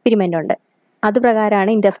ചെയ്തൊരു എക്സ്പെരിമെൻ്റ് ഉണ്ട്. അത്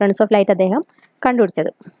പ്രകാരമാണ് ഇൻ്റർഫറൻസ് ഓഫ് ലൈറ്റ് അദ്ദേഹം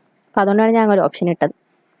കണ്ടുപിടിച്ചത്. അപ്പോൾ അതുകൊണ്ടാണ് ഞാൻ ഒരു ഓപ്ഷൻ ഇട്ടത്.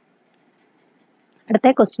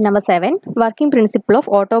 അടുത്ത question number 7, working principle of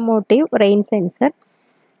automotive rain sensor.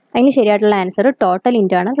 അതിന് ശരിയായിട്ടുള്ള ആൻസർ ടോട്ടൽ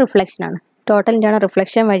ഇൻറ്റേർണൽ റിഫ്ലക്ഷൻ ആണ്. ടോട്ടൽ ഇൻറ്റേർണൽ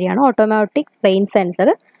റിഫ്ലക്ഷൻ വഴിയാണ് ഓട്ടോമാറ്റിക് റെയിൻ സെൻസർ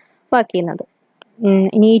വർക്ക് ചെയ്യുന്നത്.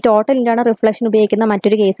 ഇനി ഈ ടോട്ടൽ ഇൻറ്റേർണൽ റിഫ്ലക്ഷൻ ഉപയോഗിക്കുന്ന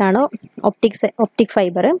മറ്റൊരു കേസാണ് ഒപ്റ്റിക്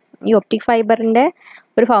ഫൈബർ. ഈ ഒപ്റ്റിക് ഫൈബറിൻ്റെ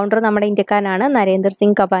ഒരു ഫൗണ്ടർ നമ്മുടെ ഇന്ത്യക്കാരനാണ് നരേന്ദ്ര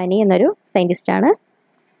സിംഗ് കപാനി എന്നൊരു സയൻറ്റിസ്റ്റാണ്.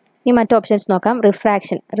 ഇനി മറ്റു ഓപ്ഷൻസ് നോക്കാം.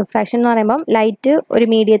 റിഫ്രാക്ഷൻ എന്ന് പറയുമ്പം ലൈറ്റ് ഒരു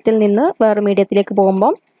മീഡിയത്തിൽ നിന്ന് വേറൊരു മീഡിയത്തിലേക്ക്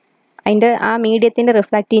പോകുമ്പം ആ മീഡിയത്തിൻ്റെ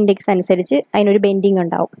റിഫ്രാക്റ്റീവ് ഇൻഡെക്സ് അനുസരിച്ച് അതിനൊരു ബെൻഡിങ്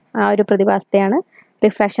ഉണ്ടാവും. ആ ഒരു പ്രതിഭാസത്തെയാണ്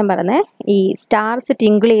റിഫ്രാക്ഷൻ പറയുന്നത്. ഈ സ്റ്റാർസ്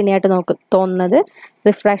ടിങ്കിൾ ചെയ്യുന്നതായിട്ട് തോന്നുന്നത്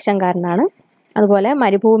റിഫ്രാക്ഷൻ കാരണമാണ്. അതുപോലെ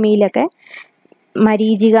മരുഭൂമിയിലൊക്കെ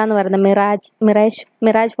മരീചിക എന്ന് പറയുന്ന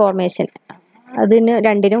മിറാജ് ഫോർമേഷൻ, അതിന്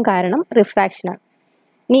രണ്ടിനും കാരണം റിഫ്രാക്ഷനാണ്.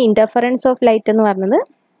 ഇനി ഇൻ്റർഫറൻസ് ഓഫ് ലൈറ്റ് എന്ന് പറയുന്നത്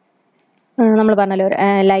നമ്മൾ പറഞ്ഞല്ലോ,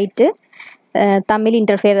 ലൈറ്റ് തമ്മിൽ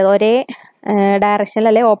ഇൻ്റർഫിയർ ചെയ്ത് ഒരേ ഡയറക്ഷനിൽ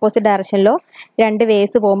അല്ലെങ്കിൽ ഓപ്പോസിറ്റ് ഡയറക്ഷനിലോ രണ്ട്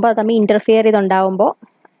വേസ് പോകുമ്പോൾ അത് തമ്മിൽ ഇൻ്റർഫിയർ ചെയ്തുണ്ടാകുമ്പോൾ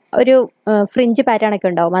ഒരു ഫ്രിഞ്ച് പാറ്റേൺ ഒക്കെ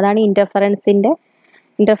ഉണ്ടാവും. അതാണ്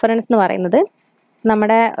ഇൻ്റർഫറൻസ് എന്ന് പറയുന്നത്.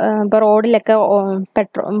 നമ്മുടെ ഇപ്പോൾ റോഡിലൊക്കെ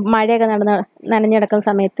മഴയൊക്കെ നനഞ്ഞു കിടക്കുന്ന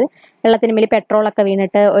സമയത്ത് വെള്ളത്തിന് മേലിൽ പെട്രോളൊക്കെ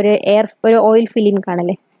വീണിട്ട് ഒരു ഓയിൽ ഫിലിം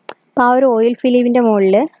കാണില്ലേ. അപ്പോൾ ആ ഒരു ഓയിൽ ഫിലിമിൻ്റെ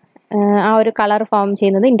മുകളിൽ ആ ഒരു കളർ ഫോം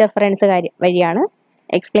ചെയ്യുന്നത് ഇൻ്റർഫറൻസ് വഴിയാണ്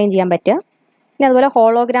എക്സ്പ്ലെയിൻ ചെയ്യാൻ പറ്റുക. പിന്നെ അതുപോലെ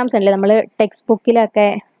ഹോളോഗ്രാംസ് അല്ലേ, നമ്മൾ ടെക്സ്റ്റ് ബുക്കിലൊക്കെ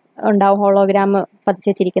ഉണ്ടാവും ഹോളോഗ്രാം പതിച്ച്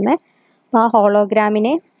വെച്ചിരിക്കുന്നത്. അപ്പോൾ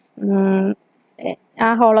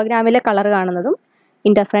ആ ഹോളോഗ്രാമിലെ കളർ കാണുന്നതും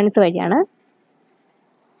ഇൻ്റർഫറൻസ് വഴിയാണ്.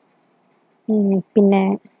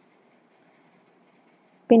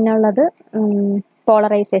 പിന്നുള്ളത്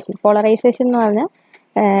പോളറൈസേഷൻ എന്ന് പറഞ്ഞാൽ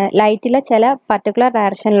ലൈറ്റിലെ ചില പർട്ടിക്കുലർ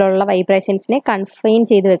ഡയറക്ഷനിലുള്ള വൈബ്രേഷൻസിനെ കൺഫൈൻ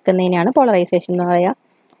ചെയ്ത് വെക്കുന്നതിനാണ് പോളറൈസേഷൻ എന്ന് പറയുക.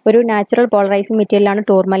 ഒരു നാച്ചുറൽ പോളറൈസിങ് മെറ്റീരിയലാണ്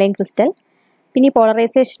ടൂർമലൈൻ ക്രിസ്റ്റൽ. പിന്നെ ഈ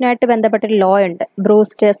പോളറൈസേഷനായിട്ട് ബന്ധപ്പെട്ടൊരു ലോ ഉണ്ട്,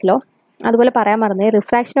 ബ്രൂസ്റ്റേഴ്സ് ലോ. അതുപോലെ പറയാൻ മറന്നത്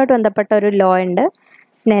റിഫ്രാക്ഷനായിട്ട് ബന്ധപ്പെട്ട ഒരു ലോ ഉണ്ട്,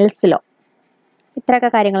 സ്നെൽസ് ലോ. ഇത്രയൊക്കെ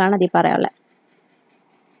കാര്യങ്ങളാണ് അതിൽ പറയാനുള്ളത്.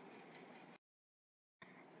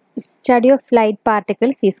 Study of light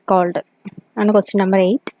particles is called ആണ് ക്വസ്റ്റ്യൻ നമ്പർ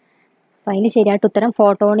 8. അപ്പോൾ അതിന് ശരിയായിട്ട് ഉത്തരം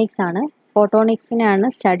ഫോട്ടോണിക്സ് ആണ്. ഫോട്ടോണിക്സിനെയാണ്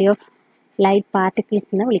സ്റ്റഡി ഓഫ് ലൈറ്റ് പാർട്ടിക്കിൾസ്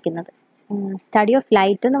എന്ന് വിളിക്കുന്നത്. സ്റ്റഡി ഓഫ്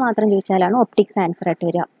ലൈറ്റ് എന്ന് മാത്രം ചോദിച്ചാലാണ് ഒപ്റ്റിക്സ് ആൻസർ ആയിട്ട്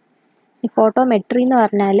വരിക. ഈ ഫോട്ടോമെട്രി എന്ന്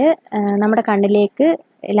പറഞ്ഞാൽ നമ്മുടെ കണ്ണിലേക്ക്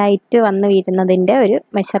ലൈറ്റ് വന്ന് വീഴുന്നതിൻ്റെ ഒരു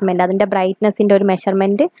മെഷർമെൻറ്റ്, അതിൻ്റെ ബ്രൈറ്റ്നെസ്സിൻ്റെ ഒരു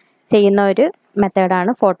മെഷർമെൻറ്റ് ചെയ്യുന്ന ഒരു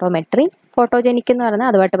മെത്തേഡാണ് ഫോട്ടോമെട്രി. ഫോട്ടോജനിക് എന്ന് പറഞ്ഞാൽ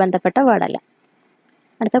അതുമായിട്ട് ബന്ധപ്പെട്ട വേർഡല്ല.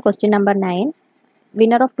 അടുത്ത question number 9,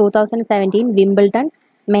 winner of 2017 Wimbledon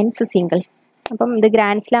men's singles. അപ്പം ഇത്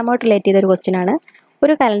ഗ്രാൻഡ് സ്ലാമുമായിട്ട് റിലേറ്റ് ചെയ്തൊരു ക്വസ്റ്റ്യൻ ആണ്.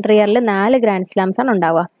 ഒരു കലണ്ടർ ഇയറിൽ 4 ഗ്രാൻഡ് സ്ലാംസ് ആണ്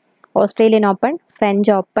ഉണ്ടാവുക. Australian open,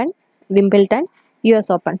 French open, Wimbledon, US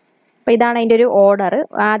open. അപ്പോൾ ഇതാണ് അതിൻ്റെ ഒരു ഓർഡർ.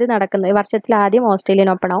 ആദ്യം നടക്കുന്നത് വർഷത്തിൽ ആദ്യം ഓസ്ട്രേലിയൻ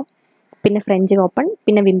ഓപ്പൺ ആവും, പിന്നെ ഫ്രഞ്ച് ഓപ്പൺ,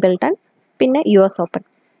 പിന്നെ വിംബിൾഡൺ, പിന്നെ US ഓപ്പൺ.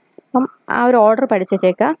 അപ്പം ആ ഒരു ഓർഡർ പഠിച്ച്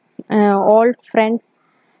വെച്ചേക്കുക. ഓൾ ഫ്രണ്ട്സ്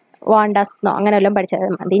വാണ്ടസ് എന്നോ അങ്ങനെ വല്ലതും പഠിച്ചാൽ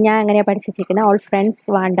മതി. ഞാൻ എങ്ങനെയാണ് പഠിച്ച് വെച്ചിരിക്കുന്നത്, ഓൾ ഫ്രണ്ട്സ്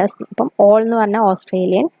വാണ്ടസ്. അപ്പം ഓൾ എന്ന് പറഞ്ഞാൽ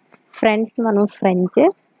ഓസ്ട്രേലിയൻ, ഫ്രണ്ട്സ് എന്ന് പറഞ്ഞാൽ ഫ്രഞ്ച്,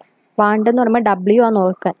 വാണ്ട് എന്ന് പറയുമ്പോൾ W ആണെന്ന്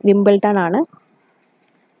ഓർക്കാൻ വിംബിൾഡൺ ആണ്,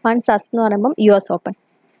 വൺസസ് എന്ന് പറയുമ്പം US ഓപ്പൺ.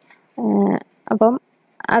 അപ്പം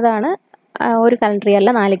അതാണ് ഒരു കലണ്ടർ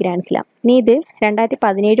ഇയറിലെ 4 ഗ്രാൻഡ് സ്ലാം. ഇനി ഇത്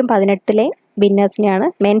 2017 18 വിന്നേഴ്സിനെയാണ്.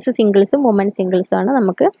 മെൻസ് സിംഗിൾസും വുമൻസ് സിംഗിൾസും ആണ്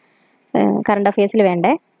നമുക്ക് കറണ്ട് അഫെയർസിൽ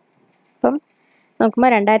വേണ്ടേ. അപ്പം നോക്കുമ്പോൾ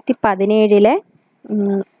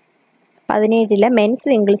 2017 മെൻസ്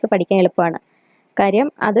സിംഗിൾസ് പഠിക്കാൻ എളുപ്പമാണ്. കാര്യം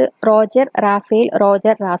അത് റോജർ റാഫേൽ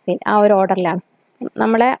ആ ഒരു ഓർഡറിലാണ്.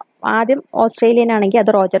 നമ്മളെ ആദ്യം ഓസ്ട്രേലിയൻ ആണെങ്കിൽ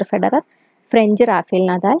അത് Roger Federer, French Rafael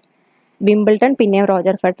Nadal, Wimbledon പിന്നെയും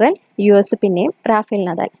റോജർ ഫെഡറൽ, US പിന്നെയും റാഫേൽ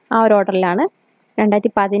നദാൽ. ആ ഒരു ഓർഡറിലാണ്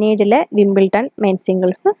 2017 വിംബിൾഡൺ മെൻസ്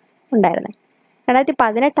സിംഗിൾസ് ഉണ്ടായിരുന്നത്.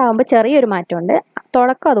 2018 ആകുമ്പോൾ ചെറിയൊരു മാറ്റമുണ്ട്.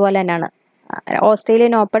 തുടക്കം അതുപോലെ തന്നെയാണ്.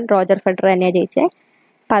 ഓസ്ട്രേലിയൻ ഓപ്പൺ റോജർ ഫെഡറർ തന്നെയാണ് ജയിച്ചത്.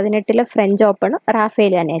 2018 ഫ്രഞ്ച് ഓപ്പൺ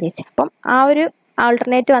റാഫേൽ തന്നെയാണ് ജയിച്ചത്. അപ്പം ആ ഒരു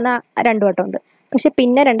ആൾട്ടർനേറ്റ് വന്ന 2 വട്ടമുണ്ട്. പക്ഷെ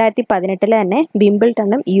പിന്നെ 2018 തന്നെ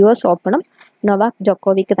വിംബിൾഡണും US ഓപ്പണും നൊവാക്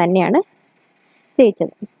ജോക്കോവിക് തന്നെയാണ്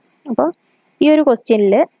ജയിച്ചത്. അപ്പോൾ ഈ ഒരു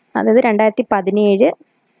ക്വസ്റ്റ്യനിൽ അതായത് 2017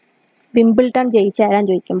 വിംബിൾട്ടൺ ജയിച്ചാരാൻ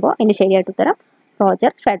ചോദിക്കുമ്പോൾ അതിൻ്റെ ശരിയായിട്ട് ഉത്തരം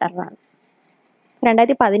റോജർ ഫെഡററാണ്.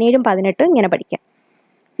 2017ഉം 18ഉം ഇങ്ങനെ പഠിക്കാം.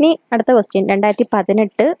 ഇനി അടുത്ത question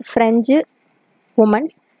 2018 French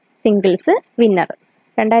women's singles winner.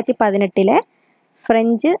 2018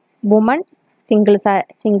 French woman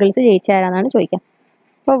singles ജയിച്ചാരാന്നാണ് ചോദിക്കുക.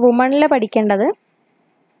 അപ്പോൾ വുമണിൽ പഠിക്കേണ്ടത്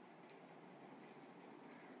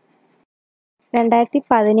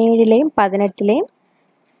 2017ലെയും 18ലെയും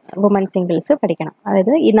വുമൺ സിംഗിൾസ് പഠിക്കണം.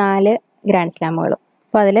 അതായത് ഈ 4 ഗ്രാൻഡ് സ്ലാമുകളും.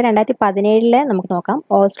 അപ്പോൾ അതിൽ 2017 നമുക്ക് നോക്കാം.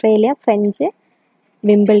 ഓസ്ട്രേലിയ, ഫ്രഞ്ച്,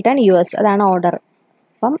 വിംബിൾട്ടൺ, US അതാണ് ഓർഡർ.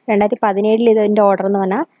 അപ്പം 2017 ഇതിൻ്റെ ഓർഡർ എന്ന്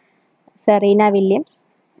പറഞ്ഞാൽ Serena Williams,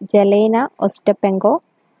 ജെലേന Ostapenko,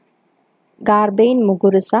 Garbiñe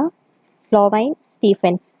മുഗുരുസ, സ്ലോവൈൻ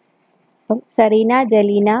Stephen's. അപ്പം സെറീന,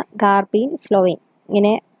 ജലീന, ഗാർബെയിൻ, സ്ലോവൈൻ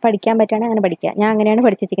ഇങ്ങനെ പഠിക്കാൻ പറ്റുകയാണെങ്കിൽ അങ്ങനെ പഠിക്കുക. ഞാൻ അങ്ങനെയാണ്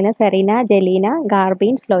പഠിച്ചിരിക്കുന്നത്. Serena, Jaleena,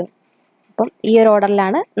 Garbiñe, സ്ലോവൈൻ. അപ്പം ഈ ഒരു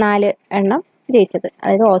ഓർഡറിലാണ് 4 എണ്ണം ജയിച്ചത്.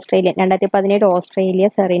 അതായത് Australia 2017 Australia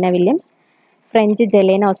Serena Williams, French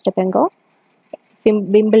ജെലേന ഓസ്റ്റപെങ്കോ,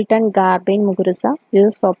 Wimbledon Garbiñe മുഗുരുസ,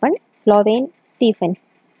 US open സ്ലോവൈൻ Stephen.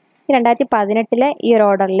 2018 ഈ ഒരു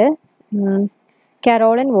ഓർഡറിൽ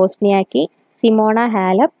Caroline Wozniacki, Simona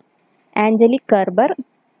Halep, Angelique Kerber,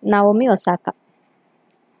 Naomi Osaka.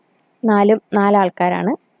 4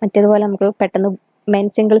 ആൾക്കാരാണ്. മറ്റേതുപോലെ നമുക്ക് പെട്ടെന്ന് മെൻ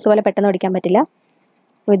സിംഗിൾസ് പോലെ പെട്ടെന്ന് പഠിക്കാൻ പറ്റില്ല.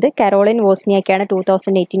 ഇത് കാരോളിൻ വോസ്നിയാക്കിയാണ്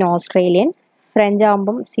 2018 ഓസ്ട്രേലിയൻ, ഫ്രഞ്ച്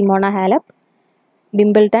ആകുമ്പം Simona Halep,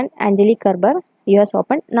 Wimbledon Angelique Kerber, US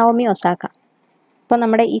open Naomi Osaka. അപ്പോൾ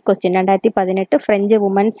നമ്മുടെ ഈ ക്വസ്റ്റ്യൻ 2018 ഫ്രഞ്ച്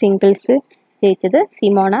വുമൺ സിംഗിൾസ് ജയിച്ചത്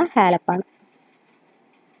സിമോണ ഹാലപ്പാണ്.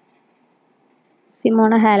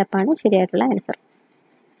 സിമോണ ഹാലപ്പാണ് ശരിയായിട്ടുള്ള answer.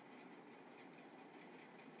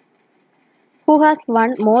 Who has one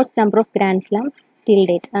most number of grand slams till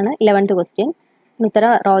date ആണ് 11th ക്വസ്റ്റ്യൻ.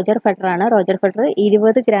 ഉത്തരം Roger ഫെഡറാണ്. Roger ഫെഡർ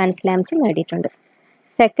 20 grand slams നേടിയിട്ടുണ്ട്.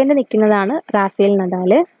 Second നിൽക്കുന്നതാണ് Rafael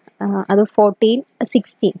Nadal. അത്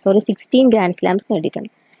 16 ഗ്രാൻഡ് സ്ലാംസ്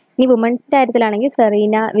നേടിയിട്ടുണ്ട്. ഇനി വുമൻസിൻ്റെ കാര്യത്തിലാണെങ്കിൽ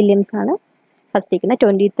സെറീന വില്യംസ് ആണ് ഫസ്റ്റ് നിൽക്കുന്ന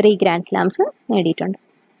 23 ഗ്രാൻഡ് സ്ലാംസ് നേടിയിട്ടുണ്ട്.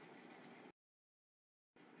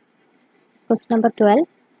 Question number 12.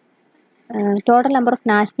 Total number of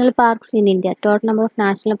national parks in India. Total number of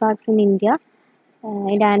national parks in India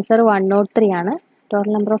അതിൻ്റെ ആൻസർ 103 ആണ്.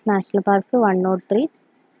 Total number of national parks 103.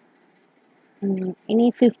 ഇനി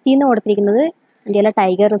 50 എന്ന് കൊടുത്തിരിക്കുന്നത് ഇന്ത്യയിലെ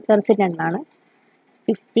ടൈഗർ റിസർവ്സിൻ്റെ എണ്ണമാണ്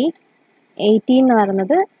 50. 18 എന്ന്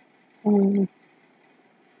പറയുന്നത്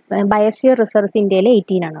ബയോസ്ഫിയർ റിസർവ്സ് ഇന്ത്യയിൽ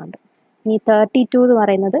 18 ആണ് ഉണ്ട്. ഇനി 32 എന്ന്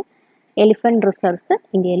പറയുന്നത് എലിഫൻറ്റ് റിസർവ്സ്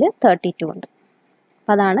ഇന്ത്യയിൽ 32 ഉണ്ട്.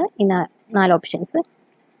 അപ്പോൾ അതാണ് ഈ 4 ഓപ്ഷൻസ്.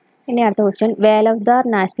 ഇനി അടുത്ത question വേലവ്ദാർ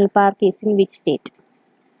national park is in which state.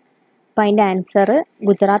 അപ്പോൾ അതിൻ്റെ ആൻസർ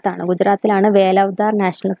ഗുജറാത്താണ്. ഗുജറാത്തിലാണ് വേലവ്ദാർ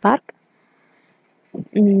national park.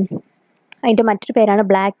 അതിൻ്റെ മറ്റൊരു പേരാണ്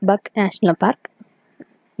ബ്ലാക്ക് ബക്ക് നാഷണൽ പാർക്ക്.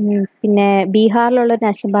 പിന്നെ ബീഹാറിലുള്ളൊരു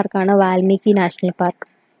നാഷണൽ പാർക്കാണ് വാൽമീകി നാഷണൽ പാർക്ക്.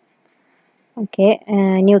 ഓക്കെ.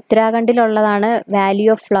 ഇനി ഉത്തരാഖണ്ഡിലുള്ളതാണ് വാലി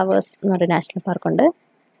ഓഫ് ഫ്ലവേഴ്സ് എന്ന് പറയുന്ന നാഷണൽ പാർക്കുണ്ട്.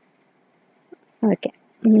 ഓക്കെ.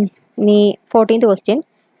 ഇനി 14th question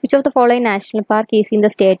which of the following national park is in the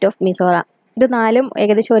state of Mizoram. ഇത് 4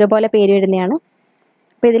 ഏകദേശം ഒരുപോലെ പേര് വരുന്നതാണ്.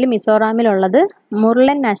 അപ്പോൾ ഇതിൽ മിസോറാമിലുള്ളത്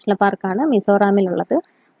മുർലെൻ നാഷണൽ പാർക്കാണ് മിസോറാമിലുള്ളത്.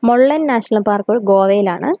 മൊള്ളൻ നാഷണൽ പാർക്ക്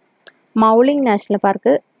ഗോവയിലാണ്. Mouling national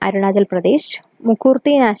park Arunachal Pradesh.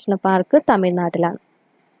 മുക്കൂർത്തി national park തമിഴ്നാട്ടിലാണ്.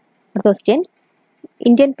 അടുത്ത question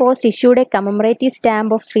Indian post issued A കമ്മമറേറ്റീവ്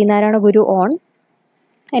stamp of Shri Narayana Guru on.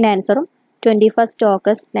 അതിൻ്റെ ആൻസറും 21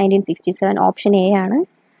 ഓഗസ്റ്റ് 1967 ഓപ്ഷൻ എ ആണ്.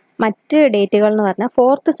 മറ്റ് ഡേറ്റുകൾ എന്ന് പറഞ്ഞാൽ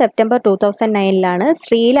 4th സെപ്റ്റംബർ 2009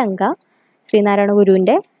 ശ്രീലങ്ക ശ്രീനാരായണ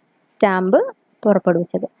ഗുരുവിൻ്റെ സ്റ്റാമ്പ്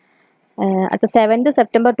പുറപ്പെടുവിച്ചത്. അടുത്ത 7th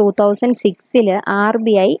സെപ്റ്റംബർ 2006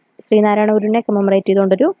 RBI ശ്രീനാരായണ ഗുരുവിനെ കമ്മമറേറ്റ്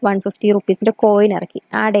ചെയ്തുകൊണ്ടൊരു 150 റുപ്പീസിൻ്റെ കോയിൻ ഇറക്കി.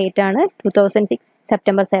 ആ ഡേറ്റ് ആണ് 2006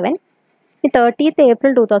 സെപ്റ്റംബർ 7. ഈ 30th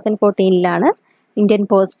ഏപ്രിൽ 2014 ഇന്ത്യൻ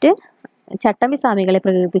പോസ്റ്റ് ചട്ടമ്പി സ്വാമികളെ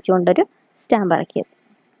പ്രകീർത്തിച്ചുകൊണ്ടൊരു സ്റ്റാമ്പ് ഇറക്കിയത്.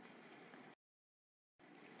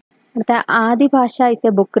 അടുത്ത Adibhasha is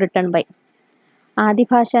A book written by.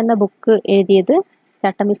 Adibhasha എന്ന ബുക്ക് എഴുതിയത്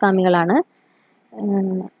ചട്ടമ്പി സ്വാമികളാണ്.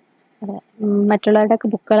 മറ്റുള്ളവരുടെയൊക്കെ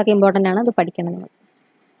ബുക്കുകളൊക്കെ ഇമ്പോർട്ടൻ്റ് ആണ്, അത് പഠിക്കണം നിങ്ങൾ.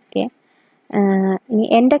 ഓക്കെ. ഇനി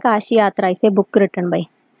എൻ്റെ കാശി യാത്ര is A book written by.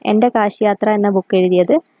 എൻ്റെ കാശി യാത്ര എന്ന ബുക്ക്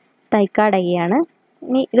എഴുതിയത് തൈക്കാടയ്യാണ്.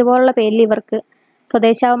 ഇനി ഇതുപോലുള്ള പേരിൽ ഇവർക്ക്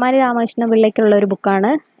സ്വദേശാഭിമാനി രാമകൃഷ്ണ പിള്ളയ്ക്കുള്ള ഒരു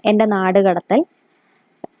ബുക്കാണ് എൻ്റെ നാട് കടത്തൽ.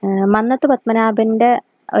 മന്നത്ത് പത്മനാഭൻ്റെ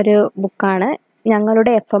ഒരു ബുക്കാണ്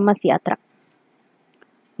ഞങ്ങളുടെ FMS യാത്ര.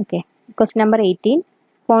 Okay. Question number 18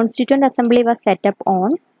 constituent assembly was set up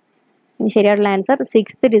on. ശരിയായിട്ടുള്ള ആൻസർ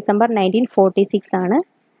 6th ഡിസംബർ 1946 ആണ്.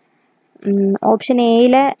 ഓപ്ഷൻ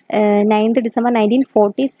എയിലെ 9th ഡിസംബർ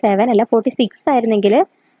 1947 അല്ല 46 ആയിരുന്നെങ്കിൽ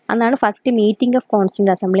അന്നാണ് first meeting of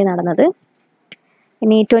constituent assembly നടന്നത്.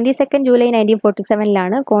 ഇനി 22 July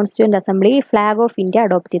 1947 constituent assembly flag off India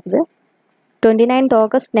adopt ചെയ്തത്. 29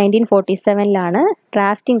 ഓഗസ്റ്റ് 1947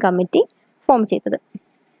 ഡ്രാഫ്റ്റിംഗ് കമ്മിറ്റി ഫോം ചെയ്തത്.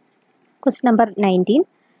 Question number 19.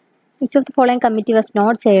 Which of the following committee was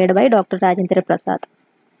not chaired by doctor Rajendra Prasad?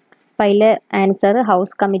 അപ്പോൾ അതിൽ ആൻസർ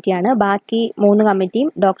ഹൗസ് കമ്മിറ്റിയാണ്. ബാക്കി 3 കമ്മിറ്റിയും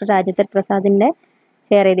ഡോക്ടർ രാജേന്ദ്ര പ്രസാദിൻ്റെ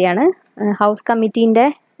ചെയർ ചെയ്തതാണ്. House കമ്മിറ്റീൻ്റെ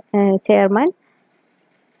chairman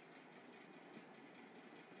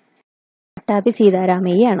Pattabhi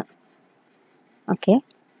സീതാരാമയ്യാണ്. ഓക്കെ,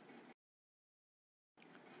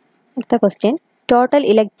 അടുത്ത question. Total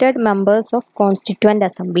elected members of constituent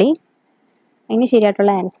assembly. അതിന്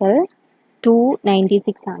ശരിയായിട്ടുള്ള ആൻസർ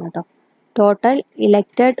 296 ആണ് കേട്ടോ. Total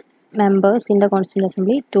elected members in the constituent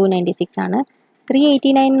assembly 296 ആണ്.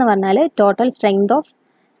 389 എന്ന് പറഞ്ഞാൽ total strength of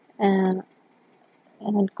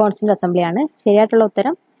constituent assembly ആണ്. ശരിയായിട്ടുള്ള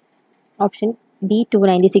ഉത്തരം ഓപ്ഷൻ ബി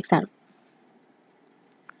 296 ആണ്.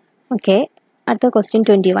 ഓക്കെ, അടുത്ത question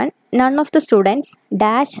 21. None of the students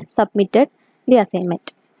dash submitted the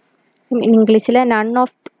assignment. ഇംഗ്ലീഷിലെ നൺ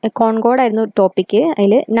ഓഫ് കോൺകോഡ് ആയിരുന്നു ടോപ്പിക്ക്.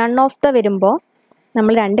 അതിൽ നൺ ഓഫ് ദ വരുമ്പോൾ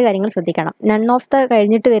നമ്മൾ 2 കാര്യങ്ങൾ ശ്രദ്ധിക്കണം. നൺ ഓഫ് ദ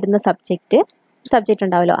കഴിഞ്ഞിട്ട് വരുന്ന സബ്ജക്റ്റ്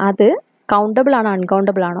ഉണ്ടാവുമല്ലോ, അത് കൗണ്ടബിൾ ആണോ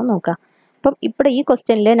അൺകൗണ്ടബിൾ ആണോ നോക്കുക. അപ്പം ഇവിടെ ഈ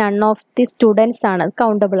ക്വസ്റ്റ്യനിൽ നൺ ഓഫ് ദി സ്റ്റുഡൻസ് ആണ്, അത്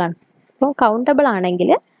കൗണ്ടബിൾ ആണ്. അപ്പം കൗണ്ടബിൾ ആണെങ്കിൽ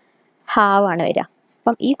ഹാവ് ആണ് വരിക.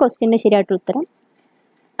 അപ്പം ഈ ക്വസ്റ്റ്യൻ്റെ ശരിയായിട്ടുള്ള ഉത്തരം,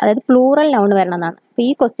 അതായത് പ്ലൂറൽ നൗൺ വരണം എന്നാണ്. അപ്പോൾ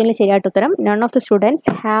ഈ ക്വസ്റ്റ്യനിൽ ശരിയായിട്ട് ഉത്തരം none of the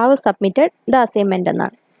students have submitted the assignment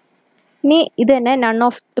എന്നാണ്. ഇനി ഇത് തന്നെ none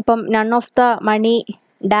of the money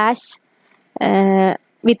dash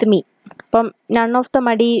with me. അപ്പം none of the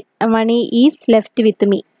money is left with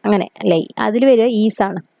me, അങ്ങനെ അല്ലേ, അതിൽ വരിക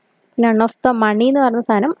ഈസാണ്. നൺ ഓഫ് ദ മണി എന്ന് പറഞ്ഞ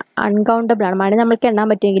സാധനം അൺകൗണ്ടബിൾ ആണ്. മണി നമ്മൾക്ക് എണ്ണാൻ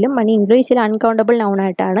പറ്റുമെങ്കിലും മണി ഇംഗ്ലീഷിൽ അൺകൗണ്ടബിൾ നൗൺ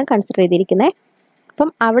ആയിട്ടാണ് കൺസിഡർ ചെയ്തിരിക്കുന്നത്. അപ്പം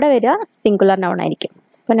അവിടെ വരിക സിംഗുലർ നൗൺ ആയിരിക്കും.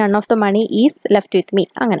 അപ്പോൾ none of the money is left with me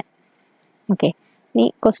അങ്ങനെ. ഓക്കെ, ഇനി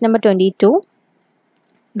question number 22.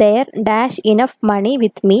 There dash enough money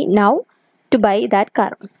with me now to by that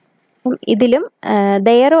car. അപ്പം ഇതിലും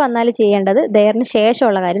ദെയർ വന്നാൽ ചെയ്യേണ്ടത് ദെയറിന്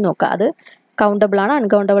ശേഷമുള്ള കാര്യം നോക്കുക, അത് കൗണ്ടബിൾ ആണോ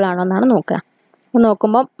അൺകൗണ്ടബിൾ ആണോ എന്നാണ് നോക്കുക. അപ്പോൾ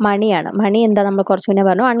നോക്കുമ്പോൾ മണിയാണ്. മണി എന്താ നമ്മൾ കുറച്ച് മുന്നേ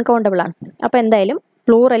പറഞ്ഞു അൺകൗണ്ടബിൾ ആണ്. അപ്പോൾ എന്തായാലും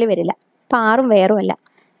പ്ലൂറൽ വരില്ല. അപ്പോൾ ആറും വേറും അല്ല.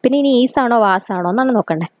 പിന്നെ ഇനി ഈസാണോ വാസാണോ എന്നാണ്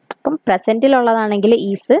നോക്കണ്ടേ. അപ്പം പ്രസൻറ്റിലുള്ളതാണെങ്കിൽ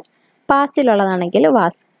ഈസ്, പാസ്റ്റിലുള്ളതാണെങ്കിൽ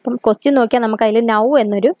വാസ്. അപ്പം ക്വസ്റ്റ്യൻ നോക്കിയാൽ നമുക്ക് അതിൽ നൗ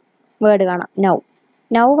എന്നൊരു വേർഡ് കാണാം.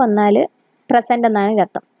 നൗ വന്നാൽ പ്രസൻറ്റ് എന്നാണ്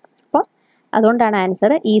അർത്ഥം. അപ്പോൾ അതുകൊണ്ടാണ്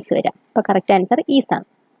ആൻസർ ഈസ് വരിക. അപ്പോൾ correct answer ഈസാണ്.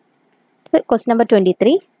 Question number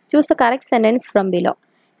 23. Choose the correct sentence from below.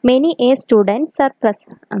 Many A students are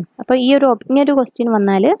അപ്പോൾ ഇങ്ങനൊരു ക്വസ്റ്റ്യൻ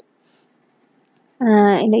വന്നാൽ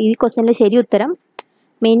ഈ ക്വസ്റ്റ്യനിൽ ശരി ഉത്തരം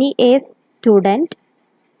many A student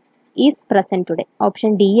is present today.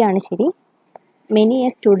 Option D ആണ് ശരി. Many A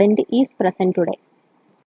student is present today.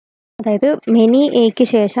 അതായത് മെനി എക്ക്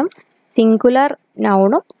ശേഷം സിംഗുലർ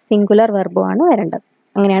നൗണും സിംഗുലർ വെർബും ആണ് വരേണ്ടത്.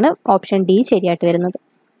 അങ്ങനെയാണ് ഓപ്ഷൻ ഡി ശരിയായിട്ട് വരുന്നത്.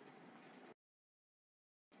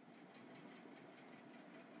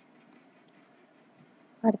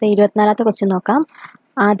 അടുത്ത 24ാമത്തെ ക്വസ്റ്റ്യൻ നോക്കാം.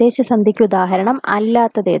 ആദേശസന്ധിക്ക് ഉദാഹരണം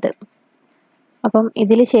അല്ലാത്തതേത്? അപ്പം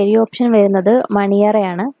ഇതിൽ ശരി ഓപ്ഷൻ വരുന്നത്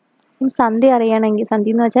മണിയറയാണ്. അപ്പം സന്ധി അറിയണമെങ്കിൽ,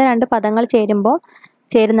 സന്ധി എന്ന് വെച്ചാൽ 2 പദങ്ങൾ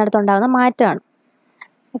ചേരുന്നിടത്തുണ്ടാകുന്ന മാറ്റമാണ്.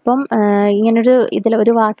 അപ്പം ഇതിൽ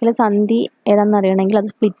ഒരു വാക്കിലെ സന്ധി ഏതാണെന്ന് അറിയണമെങ്കിൽ അത്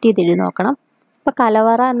സ്പ്ലിറ്റ് ചെയ്ത് എഴുതി നോക്കണം. അപ്പോൾ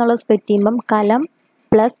കലവറ എന്നുള്ളത് സ്പ്ലിറ്റ് ചെയ്യുമ്പം കലം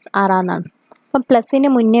പ്ലസ് അറ എന്നാണ്. അപ്പം പ്ലസിന്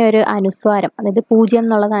മുന്നേ ഒരു അനുസ്വാരം, അതായത് 0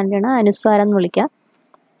 എന്നുള്ളത് തന്നെയാണ് അനുസ്വാരം എന്ന് വിളിക്കുക.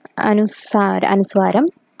 അനുസ്വാരം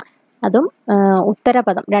അതും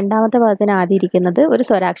ഉത്തരപദം 2ാമത്തെ പദത്തിന് ആദ്യം ഇരിക്കുന്നത് ഒരു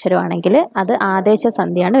സ്വരാക്ഷരമാണെങ്കിൽ അത്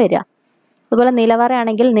ആദേശസന്ധിയാണ് വരിക. അതുപോലെ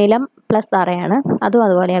നിലവറയാണെങ്കിൽ നിലം പ്ലസ് അറയാണ്, അതും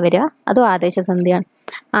അതുപോലെയാണ് വരിക, അതും ആദേശസന്ധിയാണ്.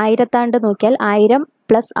 ആയിരത്താണ്ട് നോക്കിയാൽ 1000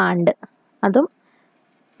 പ്ലസ് ആണ്ട്, അതും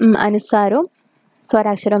അനുസ്വാരവും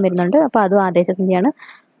സ്വരാക്ഷരവും വരുന്നുണ്ട്, അപ്പോൾ അതും ആദേശസന്ധിയാണ്.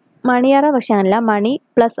 മണിയറ പക്ഷെ അല്ല, മണി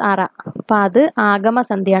പ്ലസ് അറ, അപ്പോൾ അത്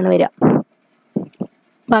ആഗമസന്ധിയാണ് വരിക.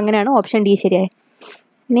 അപ്പം അങ്ങനെയാണ് ഓപ്ഷൻ ഡി ശരിയായത്.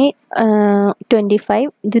 ഇനി 25.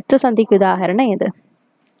 ദ്വിത്വസന്ധിക്ക് ഉദാഹരണം ഏത്?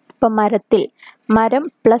 ഇപ്പം മരത്തിൽ മരം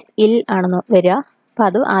പ്ലസ് ഇൽ ആണെന്ന് വരിക, അപ്പോൾ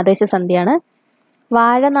അത് ആദേശസന്ധിയാണ്.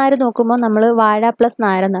 വാഴനാര് നോക്കുമ്പോൾ നമ്മൾ വാഴ പ്ലസ്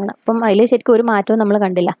നാരെന്നാണ്. അപ്പം അതിൽ ശരിക്കും ഒരു മാറ്റവും നമ്മൾ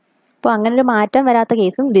കണ്ടില്ല. അപ്പോൾ അങ്ങനെ ഒരു മാറ്റം വരാത്ത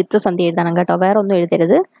കേസും ദ്വിത്വസന്ധി എഴുതണം കേട്ടോ, വേറെ ഒന്നും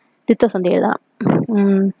എഴുതരുത്, ദ്വിത്വസന്ധി എഴുതണം.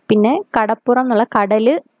 പിന്നെ കടപ്പുറം എന്നുള്ള കടൽ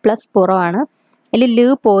പ്ലസ് പുറമാണ്, അതിൽ ല്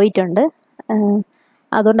പോയിട്ടുണ്ട്,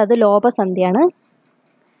 അതുകൊണ്ട് അത് ലോപസന്ധിയാണ്.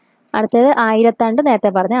 അടുത്തത് ആയിരത്താണ്ട് നേരത്തെ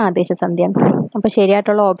പറഞ്ഞ ആദേശസന്ധിയാണ്. അപ്പോൾ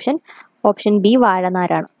ശരിയായിട്ടുള്ള ഓപ്ഷൻ ബി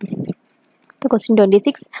വാഴനാരാണ്. ക്വസ്റ്റ്യൻ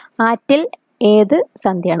 26. ആറ്റിൽ ഏത്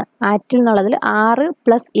സന്ധിയാണ്? ആറ്റിൽ എന്നുള്ളതിൽ 6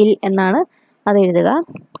 പ്ലസ് ഇൽ എന്നാണ് അത് എഴുതുക.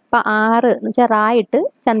 അപ്പോൾ 6 എന്ന് വെച്ചാൽ റായിട്ട്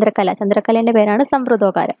ചന്ദ്രക്കലേൻ്റെ പേരാണ്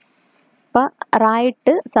സംവൃതോകാരം. അപ്പോൾ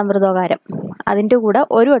റായിട്ട് സംവൃതോകാരം അതിൻ്റെ കൂടെ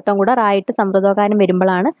ഒരു വട്ടം കൂടെ റായിട്ട് സമൃദ്ധകാരം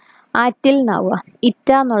വരുമ്പോഴാണ് ആറ്റിൽ നിന്നാവുക, ഇറ്റ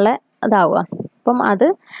എന്നുള്ള ഇതാവുക. അപ്പം അത്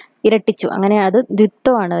ഇരട്ടിച്ചു, അങ്ങനെ അത്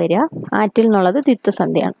ദ്വിത്വമാണ് വരിക. ആറ്റിൽ നിന്നുള്ളത്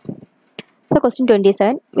ദ്വിത്വസന്ധിയാണ്. Question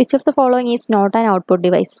 27. Which of the following is not an output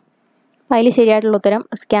device? അതിൽ ശരിയായിട്ടുള്ള ഉത്തരം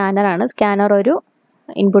സ്കാനറാണ്. സ്കാനർ ഒരു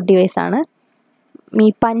ഇൻപുട്ട് ഡിവൈസാണ്. ഈ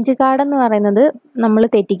പഞ്ച് കാർഡ് എന്ന് പറയുന്നത് നമ്മൾ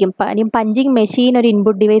തെറ്റിക്കും. പഞ്ചിങ് മെഷീൻ ഒരു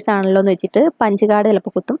ഇൻപുട്ട് ഡിവൈസ് ആണല്ലോ എന്ന് വെച്ചിട്ട് പഞ്ച് കാർഡ്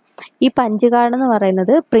ചിലപ്പോൾ കുത്തും. ഈ പഞ്ച് കാർഡ് എന്ന്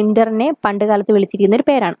പറയുന്നത് പ്രിൻ്ററിനെ പണ്ട് കാലത്ത് വിളിച്ചിരിക്കുന്ന ഒരു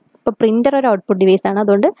പേരാണ്. അപ്പോൾ പ്രിൻ്റർ ഒരു ഔട്ട്പുട്ട് ഡിവൈസാണ്,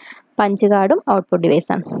 അതുകൊണ്ട് പഞ്ച് കാർഡും ഔട്ട്പുട്ട്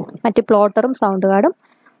ഡിവൈസാണ്. മറ്റ് പ്ലോട്ടറും സൗണ്ട് കാർഡും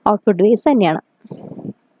ഔട്ട്പുട്ട് ഡിവൈസ് തന്നെയാണ്.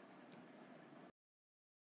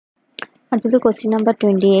 അടുത്തത് question number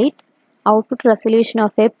 28. Output resolution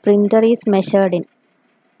of A printer is measured in.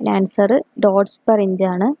 Answer dots per inch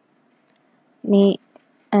ആണ്. ഇനി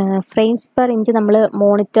ഫ്രെയിംസ് പെർ ഇഞ്ച് നമ്മൾ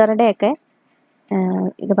മോണിറ്ററിൻ്റെയൊക്കെ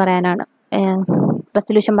ഇത് പറയാനാണ്,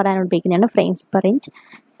 റെസൊല്യൂഷൻ പറയാനാണ് ഉപയോഗിക്കുന്നതാണ് frames per inch.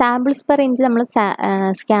 Samples per inch നമ്മൾ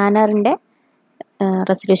സ്കാനറിൻ്റെ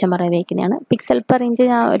റെസൊല്യൂഷൻ പറയാൻ ഉപയോഗിക്കുന്നതാണ്. പിക്സൽ പെർ ഇഞ്ച്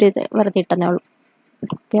ഞാൻ ഒരു ഇത് വെറുതെ ഇട്ടെന്നേ ഉള്ളൂ.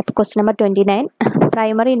 അപ്പോൾ question number 29.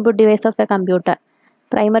 Primary input device of A computer.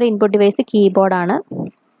 Primary input device കീബോർഡാണ്.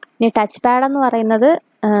 ഇനി ടച്ച് പാഡ് എന്ന് പറയുന്നത്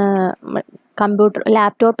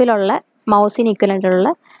ലാപ്ടോപ്പിലുള്ള മൗസിന് ഇക്വലൻ്റുള്ള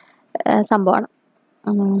സംഭവമാണ്.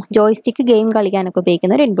 ജോയ്സ്റ്റിക്ക് ഗെയിം കളിക്കാനൊക്കെ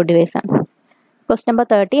ഉപയോഗിക്കുന്ന ഒരു input ഡിവൈസാണ്. Question number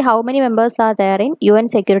 30. How many members are there in UN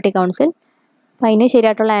security council? അതിന്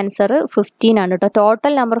ശരിയായിട്ടുള്ള ആൻസർ 15 ആണ് കേട്ടോ.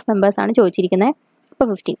 ടോട്ടൽ നമ്പർ ഓഫ് മെമ്പേഴ്സാണ് ചോദിച്ചിരിക്കുന്നത്. ഇപ്പോൾ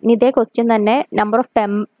 15. ഇനി ഇതേ ക്വസ്റ്റ്യൻ തന്നെ നമ്പർ ഓഫ്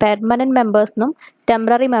പെർമനൻറ്റ് മെമ്പേഴ്സിനും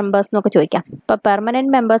ടെമ്പററി മെമ്പേഴ്സിനും ഒക്കെ ചോദിക്കാം. ഇപ്പോൾ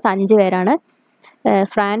പെർമനൻറ്റ് മെമ്പേഴ്സ് 5 പേരാണ്.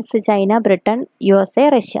 France, China, Britain, USA,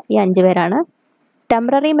 Russia, ഈ 5 പേരാണ്.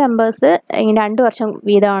 ടെമ്പററി മെമ്പേഴ്സ് 2 വർഷം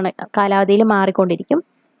വീതമാണ് കാലാവധിയിൽ മാറിക്കൊണ്ടിരിക്കും.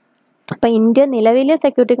 അപ്പോൾ ഇന്ത്യ നിലവിൽ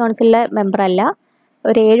സെക്യൂരിറ്റി കൗൺസിലിലെ മെമ്പറല്ല,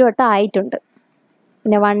 ഒരു 7 വട്ടം ആയിട്ടുണ്ട്.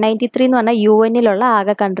 പിന്നെ 193 എന്ന് പറഞ്ഞാൽ UN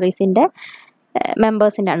ആകെ കൺട്രീസിൻ്റെ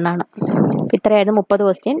മെമ്പേഴ്സിൻ്റെ എണ്ണമാണ്. ഇത്രയായിരുന്നു 30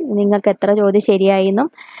 ക്വസ്റ്റ്യൻ. നിങ്ങൾക്ക് എത്ര ചോദ്യം ശരിയായി എന്നും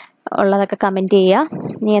ഉള്ളതൊക്കെ കമൻറ്റ് ചെയ്യുക.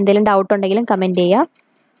 ഇനി എന്തെങ്കിലും ഡൗട്ട് ഉണ്ടെങ്കിലും കമൻറ്റ് ചെയ്യുക.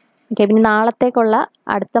 ഓക്കെ, പിന്നെ നാളത്തേക്കുള്ള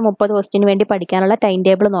അടുത്ത 30 ക്വസ്റ്റ്യന് വേണ്ടി പഠിക്കാനുള്ള ടൈം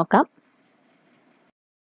ടേബിൾ നോക്കാം.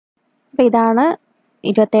 അപ്പോൾ ഇതാണ്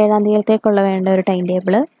 27-ാം തീയതിയിലത്തേക്കുള്ള വേണ്ട ഒരു ടൈം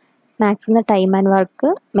ടേബിൾ. മാത്സിൽ നിന്ന് ടൈം ആൻഡ് വർക്ക്,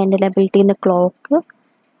 മെൻ്റൽ എബിലിറ്റിയിൽ നിന്ന് ക്ലോക്ക്,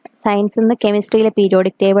 സയൻസിൽ നിന്ന് കെമിസ്ട്രിയിലെ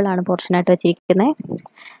പീരിയോഡിക് ടേബിളാണ് പോർഷനായിട്ട് വെച്ചിരിക്കുന്നത്.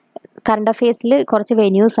 കറണ്ട് അഫെയർസിൽ കുറച്ച്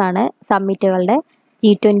വെന്യൂസാണ് സബ്മിറ്റുകളുടെ.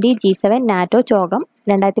 G20, G7, നാറ്റോ, ചോകം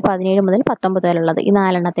 2017 മുതൽ 19 വരെയുള്ളത്. ഈ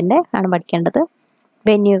 4 എണ്ണത്തിൻ്റെ ആണ് പഠിക്കേണ്ടത്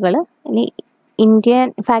വെന്യൂകൾ. ഇനി ഇന്ത്യൻ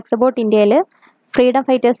ഫാക്ട്സ് അബൌട്ട് ഇന്ത്യയിൽ ഫ്രീഡം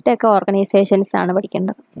ഫൈറ്റേഴ്സിൻ്റെ ഒക്കെ ഓർഗനൈസേഷൻസ് ആണ്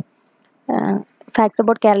പഠിക്കേണ്ടത്. ഫാക്ട്സ്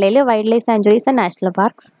അബൌട്ട് കേരളയിൽ wild life sanctuaries and national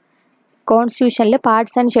parks. കോൺസ്റ്റിറ്റ്യൂഷനിൽ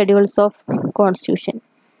parts and schedules of constitution.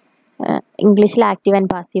 ഇംഗ്ലീഷിൽ ആക്റ്റീവ്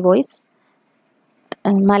ആൻഡ് പാസീവ് വോയിസ്.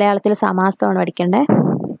 മലയാളത്തിൽ സമാസമാണ് പഠിക്കേണ്ടത്.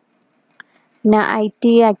 പിന്നെ IT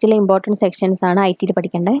ആക്ടിലെ ഇമ്പോർട്ടൻറ്റ് സെക്ഷൻസ് ആണ് IT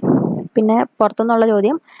പഠിക്കേണ്ടത്. പിന്നെ പുറത്തുനിന്നുള്ള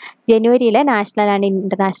ചോദ്യം ജനുവരിയിലെ national and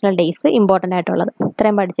international days important ആയിട്ടുള്ളത്.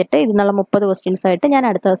 ഇത്രയും പഠിച്ചിട്ട് ഇതിനുള്ള 30 ക്വസ്റ്റ്യൻസ് ആയിട്ട് ഞാൻ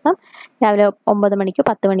അടുത്ത ദിവസം രാവിലെ 9 മണിക്കോ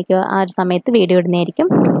 10 മണിക്കോ ആ ഒരു സമയത്ത് വീഡിയോ ഇടുന്നതായിരിക്കും.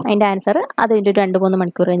 അതിൻ്റെ ആൻസർ അതിൻ്റെ 2-3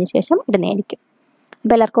 മണിക്കൂർ കഴിഞ്ഞ ശേഷം ഇടുന്നതായിരിക്കും.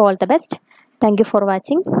 അപ്പോൾ എല്ലാവർക്കും all the best. Thank you for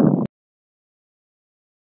watching.